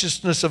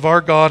righteousness of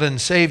our God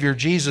and Savior,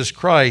 Jesus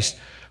Christ.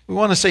 We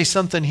want to say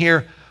something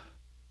here.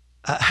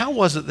 How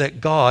was it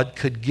that God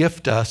could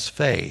gift us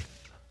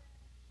faith?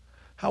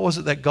 How was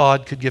it that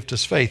God could gift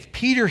us faith?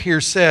 Peter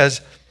here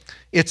says,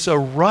 it's a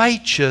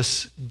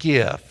righteous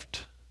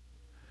gift.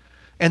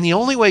 And the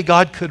only way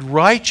God could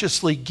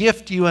righteously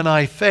gift you and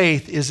I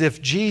faith is if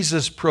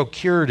Jesus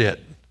procured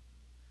it.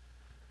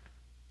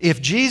 If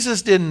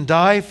Jesus didn't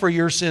die for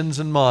your sins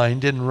and mine,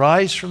 didn't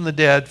rise from the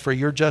dead for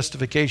your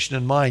justification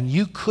and mine,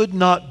 you could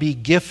not be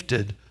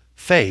gifted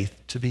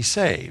faith to be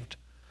saved.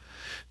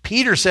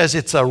 Peter says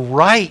it's a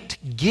right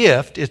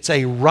gift, it's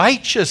a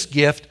righteous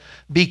gift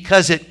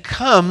because it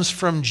comes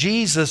from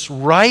Jesus'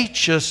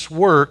 righteous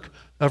work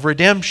of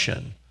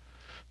redemption.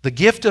 The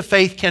gift of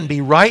faith can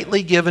be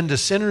rightly given to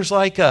sinners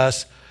like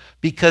us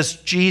because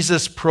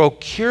Jesus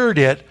procured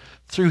it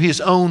through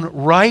his own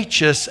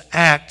righteous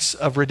acts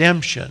of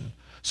redemption.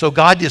 So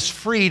God is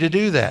free to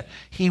do that.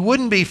 He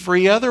wouldn't be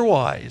free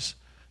otherwise.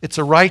 It's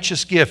a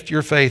righteous gift,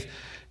 your faith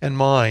and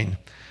mine.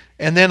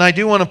 And then I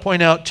do want to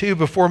point out too,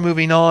 before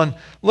moving on,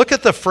 look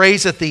at the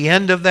phrase at the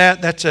end of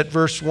that. That's at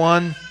verse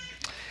 1.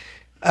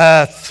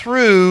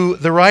 Through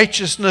the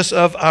righteousness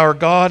of our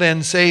God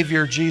and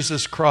Savior,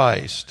 Jesus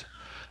Christ.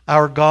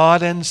 Our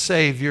God and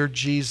Savior,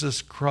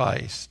 Jesus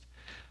Christ.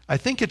 I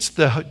think it's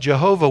the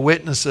Jehovah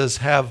Witnesses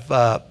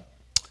have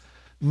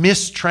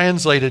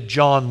mistranslated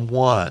John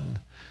 1.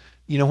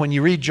 You know, when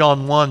you read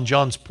John 1,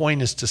 John's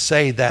point is to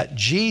say that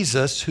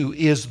Jesus, who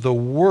is the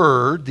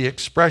Word, the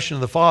expression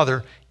of the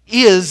Father,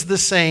 is the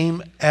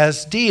same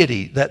as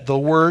deity, that the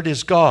Word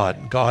is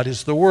God. God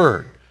is the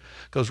Word.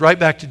 Goes right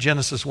back to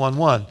Genesis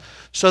 1:1.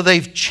 So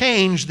they've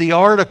changed the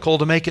article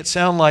to make it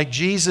sound like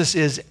Jesus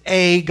is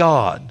a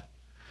God.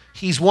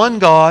 He's one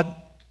God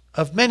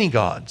of many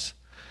gods,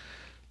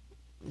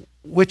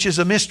 which is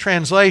a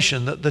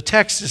mistranslation. The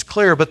text is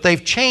clear, but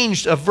they've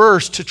changed a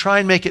verse to try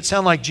and make it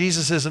sound like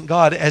Jesus isn't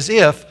God, as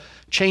if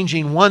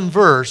changing one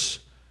verse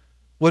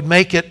would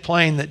make it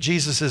plain that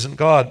Jesus isn't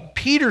God.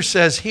 Peter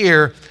says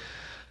here,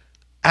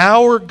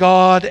 our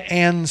God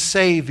and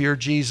Savior,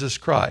 Jesus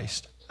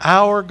Christ.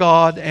 Our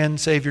God and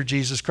Savior,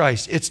 Jesus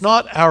Christ. It's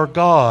not our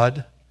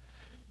God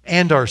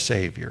and our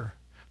Savior.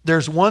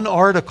 There's one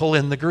article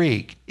in the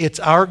Greek. It's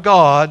our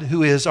God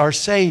who is our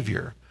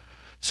Savior.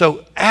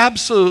 So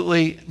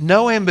absolutely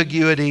no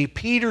ambiguity.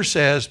 Peter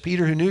says,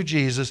 Peter who knew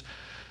Jesus,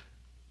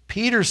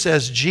 Peter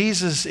says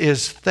Jesus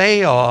is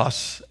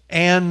Theos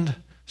and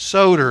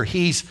Soter.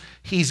 He's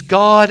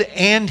God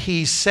and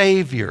he's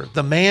Savior.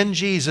 The man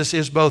Jesus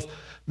is both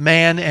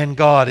man and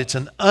God. It's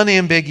an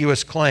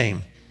unambiguous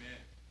claim.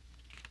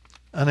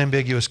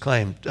 Unambiguous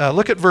claim.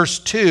 Look at verse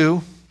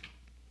 2.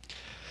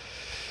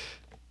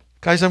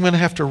 Guys, I'm going to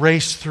have to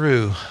race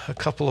through a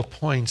couple of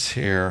points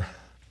here.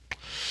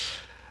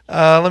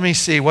 Let me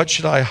see. What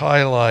should I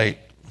highlight?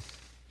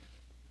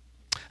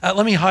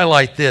 Let me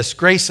highlight this.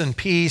 Grace and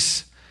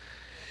peace.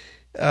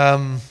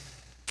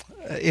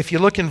 If you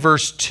look in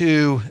verse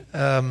 2,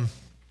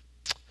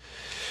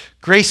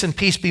 grace and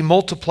peace be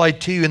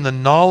multiplied to you in the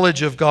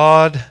knowledge of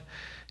God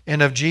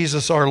and of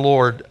Jesus our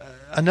Lord.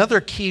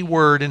 Another key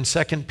word in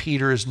 2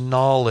 Peter is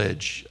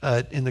knowledge.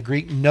 In the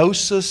Greek,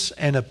 gnosis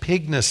and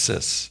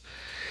epignosis.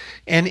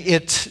 And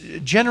it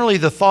generally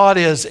the thought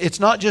is, it's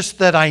not just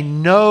that I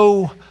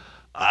know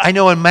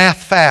a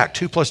math fact,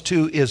 2 +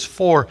 2 is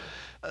 4,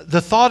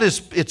 The thought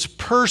is, it's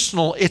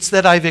personal. It's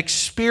that I've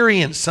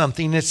experienced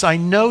something. It's I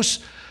know,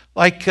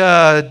 like,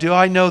 do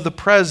I know the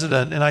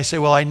president? And I say,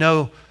 well, I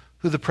know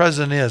who the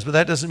president is, but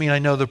that doesn't mean I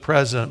know the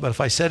president. But if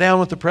I sit down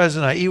with the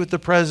president, I eat with the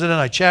president,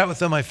 I chat with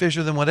him, I fish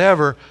with him,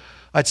 whatever,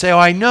 I'd say, oh,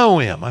 I know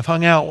him. I've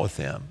hung out with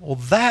him. Well,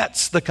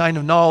 that's the kind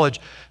of knowledge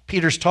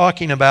Peter's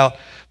talking about.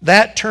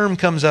 That term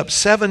comes up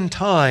 7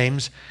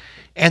 times,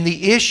 and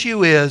the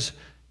issue is,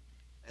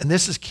 and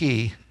this is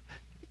key,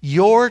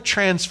 your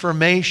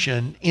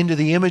transformation into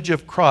the image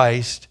of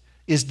Christ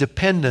is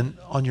dependent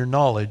on your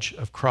knowledge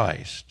of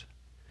Christ.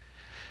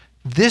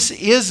 This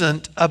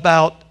isn't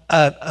about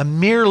a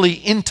merely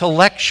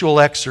intellectual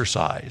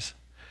exercise.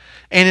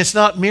 And it's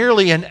not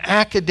merely an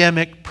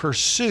academic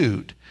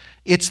pursuit.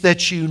 It's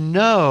that you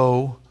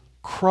know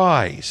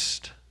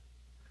Christ.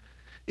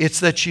 It's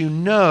that you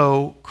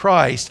know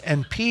Christ.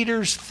 And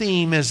Peter's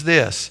theme is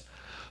this: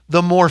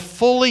 the more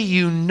fully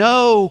you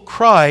know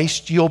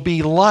Christ, you'll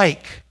be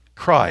like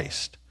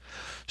Christ.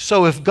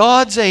 So if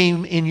God's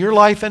aim in your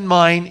life and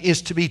mine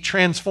is to be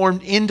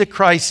transformed into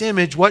Christ's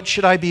image, what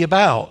should I be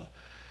about?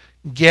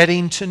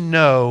 Getting to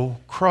know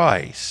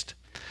Christ.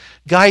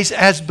 Guys,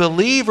 as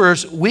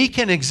believers, we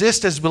can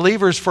exist as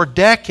believers for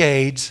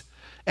decades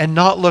and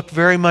not look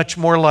very much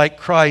more like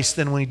Christ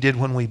than we did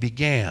when we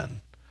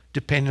began,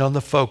 depending on the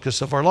focus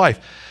of our life,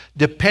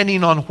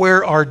 depending on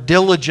where our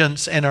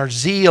diligence and our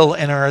zeal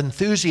and our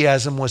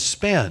enthusiasm was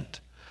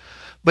spent.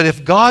 But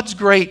if God's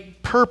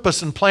great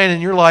purpose and plan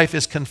in your life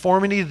is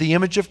conformity to the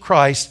image of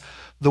Christ,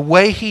 the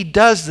way He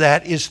does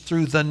that is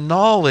through the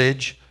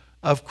knowledge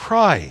of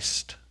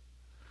Christ.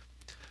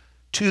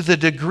 To the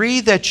degree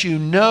that you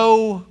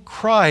know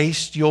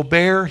Christ, you'll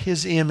bear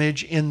His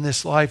image in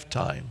this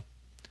lifetime.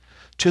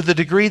 To the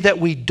degree that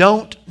we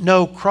don't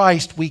know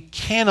Christ, we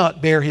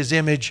cannot bear His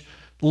image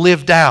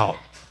lived out.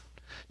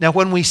 Now,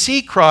 when we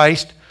see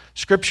Christ,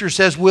 Scripture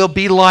says we'll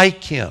be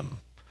like Him.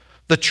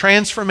 The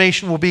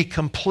transformation will be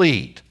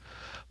complete.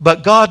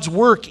 But God's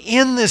work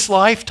in this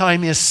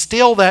lifetime is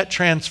still that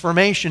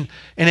transformation,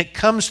 and it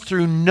comes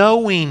through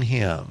knowing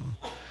Him.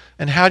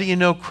 And how do you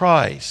know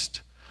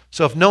Christ?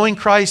 So if knowing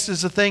Christ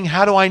is a thing,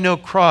 how do I know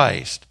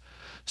Christ?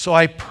 So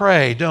I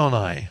pray, don't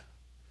I?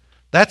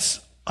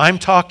 I'm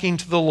talking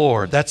to the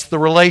Lord. That's the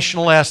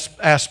relational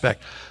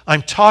aspect.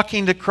 I'm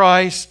talking to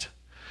Christ,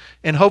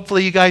 and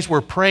hopefully you guys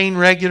were praying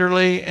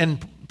regularly.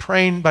 And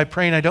by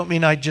praying, I don't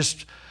mean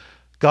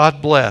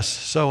God bless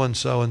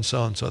so-and-so and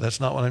so-and-so. That's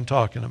not what I'm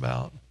talking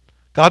about.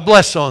 God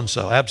bless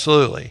so-and-so,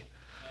 absolutely.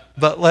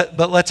 But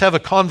let's have a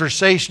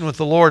conversation with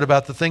the Lord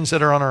about the things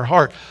that are on our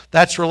heart.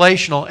 That's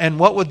relational. And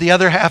what would the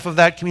other half of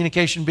that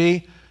communication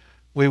be?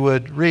 We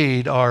would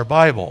read our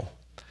Bible.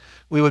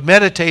 We would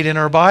meditate in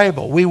our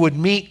Bible. We would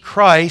meet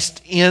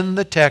Christ in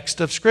the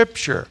text of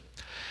Scripture.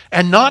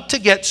 And not to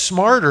get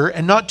smarter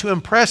and not to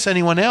impress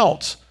anyone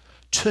else,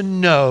 to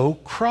know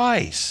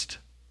Christ.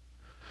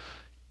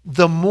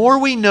 The more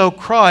we know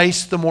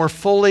Christ, the more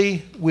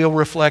fully we'll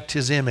reflect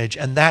His image.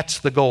 And that's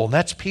the goal. And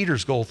that's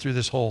Peter's goal through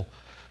this whole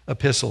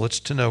epistle. It's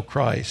to know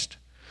Christ.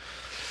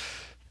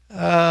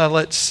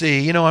 Let's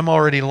see. I'm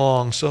already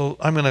long, so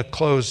I'm going to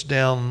close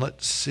down.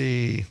 Let's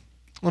see.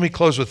 Let me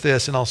close with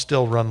this, and I'll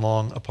still run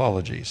long.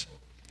 Apologies.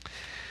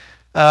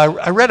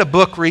 I read a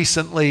book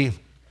recently,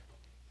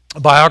 a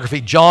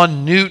biography,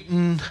 John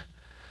Newton,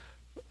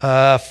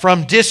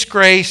 From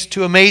Disgrace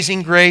to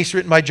Amazing Grace,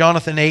 written by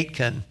Jonathan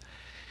Aitken.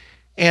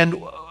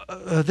 And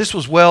this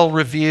was well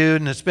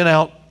reviewed, and it's been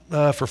out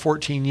for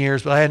 14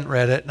 years, but I hadn't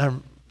read it.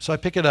 So I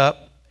pick it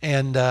up.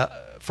 And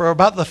for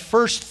about the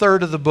first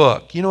third of the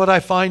book, you know what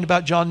I find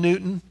about John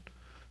Newton?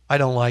 I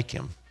don't like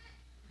him.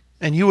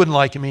 And you wouldn't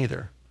like him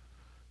either.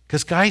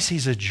 Because, guys,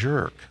 he's a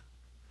jerk.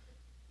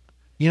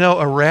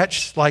 A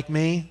wretch like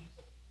me,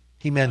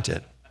 he meant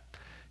it.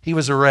 He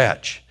was a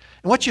wretch.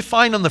 And what you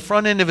find on the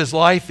front end of his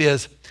life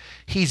is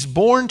he's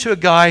born to a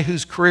guy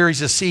whose career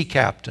he's a sea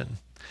captain.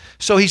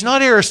 So he's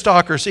not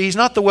aristocracy, he's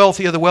not the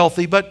wealthy of the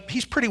wealthy, but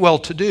he's pretty well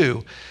to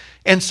do.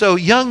 And so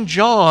young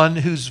John,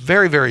 who's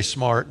very, very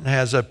smart and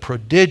has a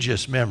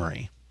prodigious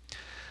memory,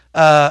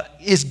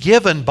 is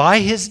given by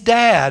his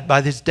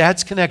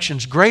dad's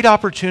connections, great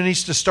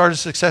opportunities to start a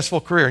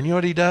successful career. And you know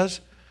what he does?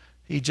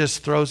 He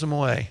just throws them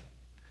away.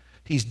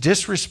 He's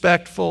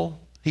disrespectful.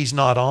 He's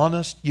not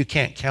honest. You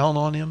can't count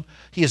on him.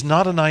 He is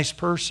not a nice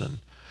person.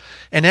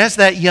 And as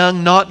that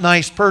young, not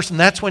nice person,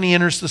 that's when he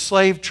enters the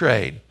slave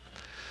trade.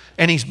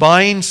 And he's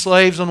buying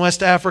slaves in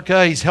West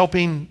Africa. He's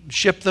helping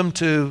ship them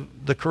to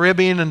the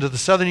Caribbean and to the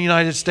southern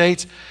United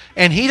States.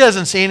 And he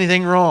doesn't see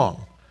anything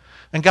wrong.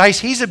 And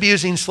guys, he's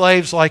abusing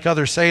slaves like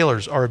other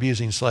sailors are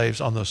abusing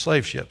slaves on those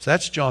slave ships.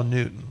 That's John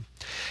Newton.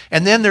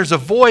 And then there's a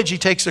voyage he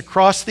takes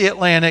across the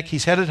Atlantic.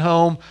 He's headed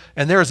home,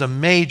 and there is a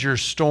major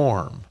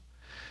storm.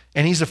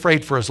 And he's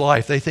afraid for his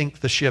life. They think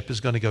the ship is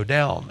going to go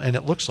down, and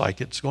it looks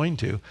like it's going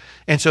to.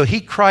 And so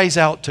he cries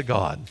out to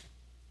God.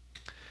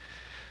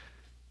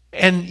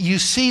 And you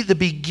see the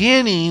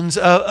beginnings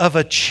of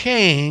a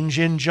change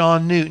in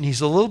John Newton.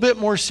 He's a little bit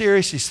more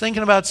serious. He's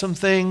thinking about some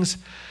things.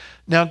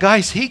 Now,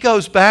 guys, he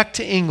goes back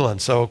to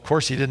England. So, of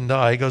course, he didn't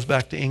die. He goes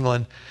back to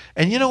England.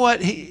 And you know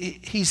what?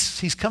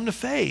 He's come to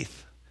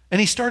faith, and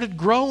he started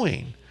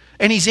growing.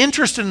 And he's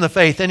interested in the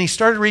faith, and he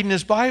started reading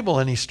his Bible,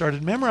 and he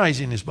started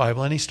memorizing his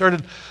Bible, and he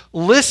started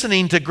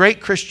listening to great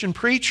Christian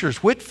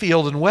preachers,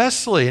 Whitefield and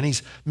Wesley, and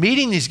he's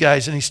meeting these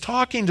guys, and he's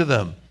talking to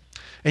them.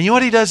 And you know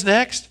what he does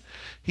next?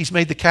 He's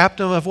made the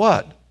captain of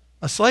what?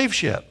 A slave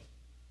ship.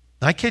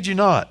 I kid you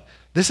not.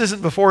 This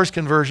isn't before his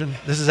conversion.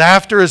 This is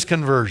after his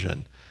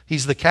conversion.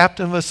 He's the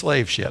captain of a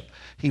slave ship.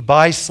 He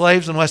buys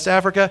slaves in West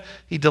Africa.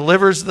 He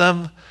delivers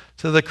them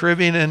to the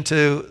Caribbean and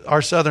to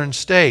our southern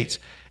states.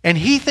 And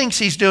he thinks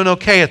he's doing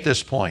okay at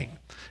this point.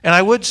 And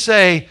I would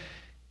say,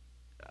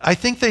 I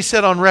think they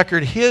said on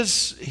record,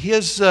 his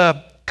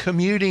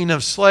commuting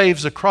of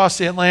slaves across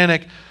the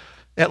Atlantic,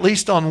 at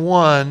least on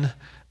one,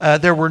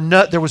 there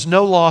was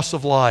no loss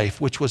of life,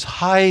 which was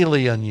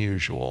highly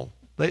unusual.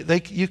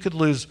 You could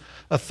lose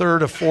a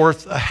third, a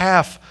fourth, a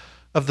half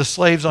of the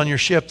slaves on your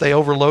ship. They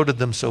overloaded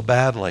them so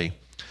badly.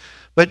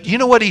 But you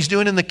know what he's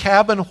doing in the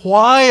cabin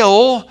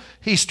while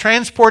he's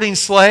transporting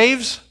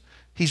slaves?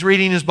 He's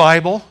reading his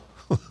Bible.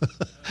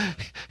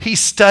 He's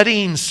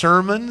studying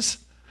sermons,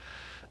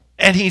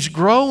 and he's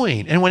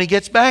growing. And when he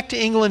gets back to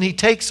England, he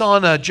takes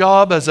on a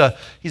job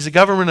he's a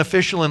government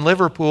official in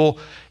Liverpool,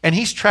 and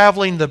he's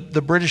traveling the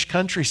British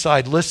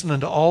countryside listening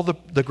to all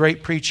the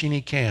great preaching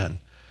he can.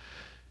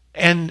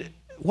 And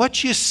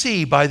what you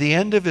see by the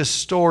end of his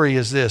story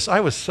is this.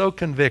 I was so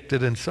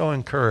convicted and so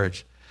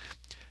encouraged.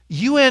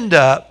 You end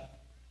up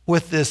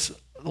with this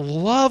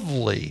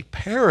lovely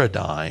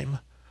paradigm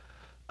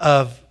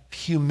of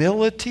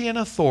humility and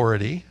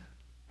authority.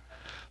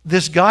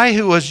 This guy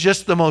who was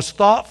just the most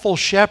thoughtful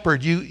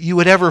shepherd you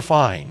would ever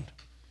find.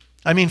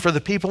 I mean, for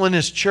the people in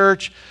his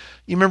church,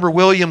 you remember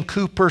William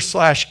Cooper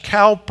 /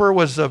 Cowper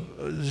was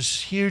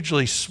this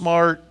hugely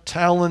smart,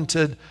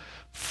 talented,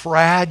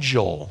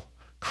 fragile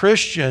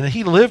Christian.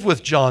 He lived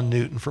with John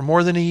Newton for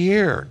more than a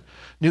year.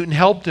 Newton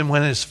helped him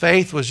when his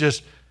faith was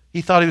just,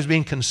 he thought he was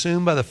being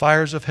consumed by the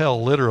fires of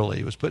hell, literally.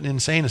 He was put in an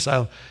insane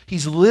asylum.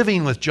 He's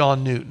living with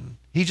John Newton.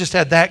 He just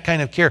had that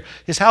kind of care.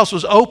 His house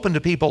was open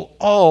to people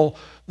all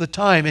the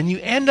time. And you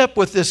end up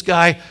with this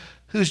guy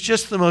who's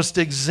just the most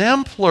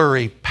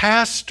exemplary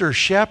pastor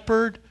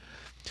shepherd.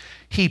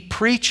 He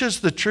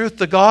preaches the truth,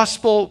 the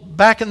gospel.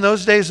 Back in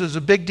those days, it was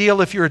a big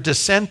deal if you're a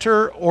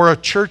dissenter or a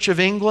Church of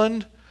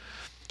England.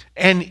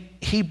 And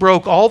he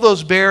broke all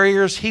those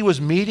barriers. He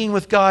was meeting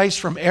with guys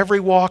from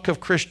every walk of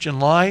Christian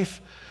life.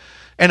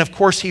 And of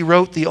course, he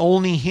wrote the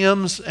only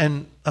hymns,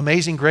 and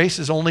Amazing Grace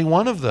is only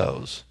one of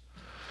those.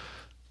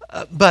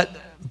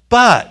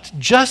 But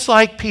just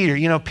like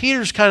Peter,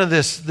 Peter's kind of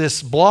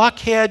this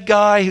blockhead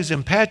guy who's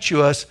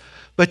impetuous,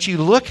 but you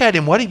look at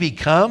him, what he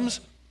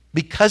becomes,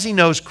 because he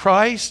knows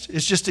Christ,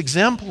 is just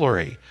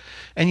exemplary.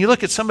 And you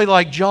look at somebody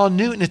like John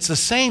Newton, it's the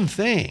same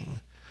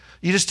thing.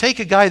 You just take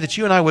a guy that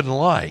you and I wouldn't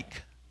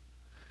like,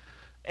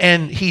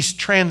 and he's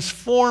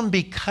transformed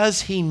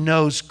because he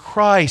knows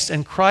Christ,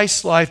 and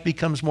Christ's life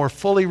becomes more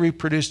fully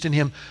reproduced in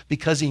him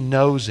because he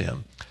knows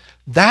him.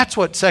 That's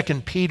what 2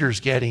 Peter's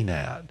getting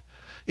at.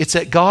 It's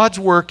that God's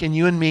work in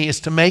you and me is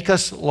to make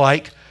us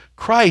like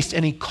Christ,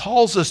 and he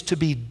calls us to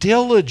be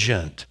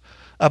diligent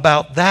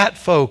about that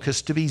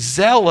focus, to be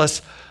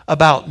zealous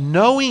about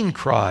knowing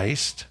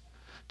Christ,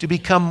 to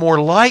become more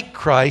like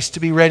Christ, to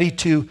be ready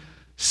to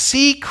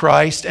see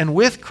Christ and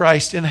with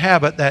Christ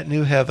inhabit that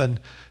new heaven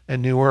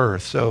and new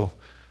earth. So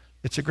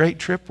it's a great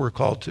trip we're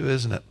called to,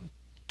 isn't it?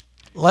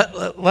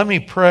 Let me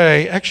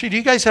pray. Actually, do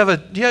you guys have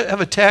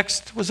a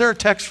text? Was there a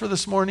text for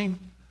this morning?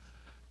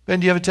 Ben,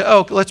 do you have a text?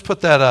 Oh, let's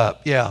put that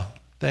up. Yeah,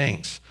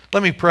 thanks.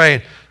 Let me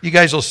pray. You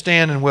guys will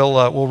stand and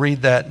we'll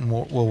read that and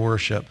we'll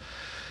worship.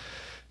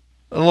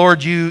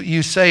 Lord,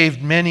 you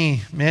saved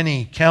many,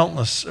 many,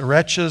 countless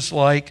wretches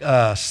like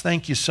us.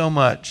 Thank you so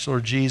much,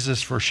 Lord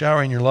Jesus, for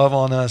showering your love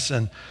on us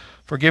and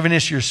for giving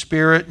us your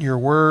Spirit and your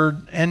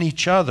Word and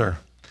each other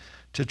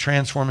to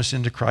transform us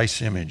into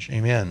Christ's image.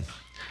 Amen.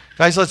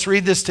 Guys, let's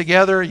read this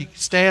together. You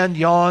stand,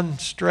 yawn,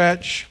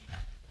 stretch.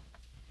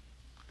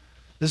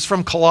 This is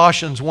from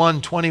Colossians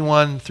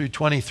 1:21 through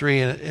 23,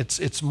 and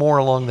it's more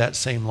along that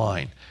same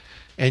line.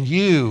 And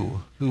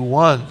you who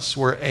once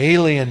were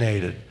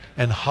alienated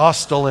and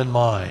hostile in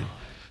mind,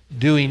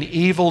 doing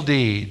evil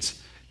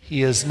deeds,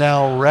 he is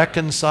now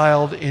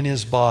reconciled in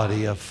his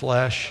body of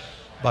flesh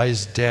by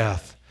his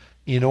death,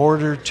 in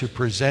order to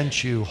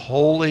present you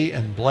holy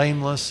and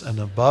blameless and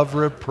above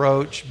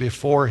reproach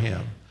before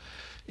him.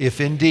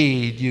 If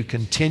indeed you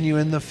continue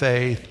in the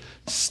faith,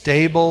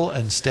 stable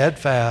and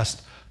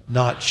steadfast,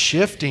 not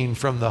shifting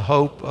from the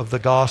hope of the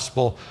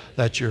gospel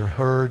that you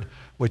heard,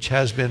 which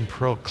has been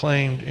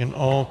proclaimed in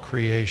all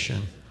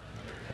creation.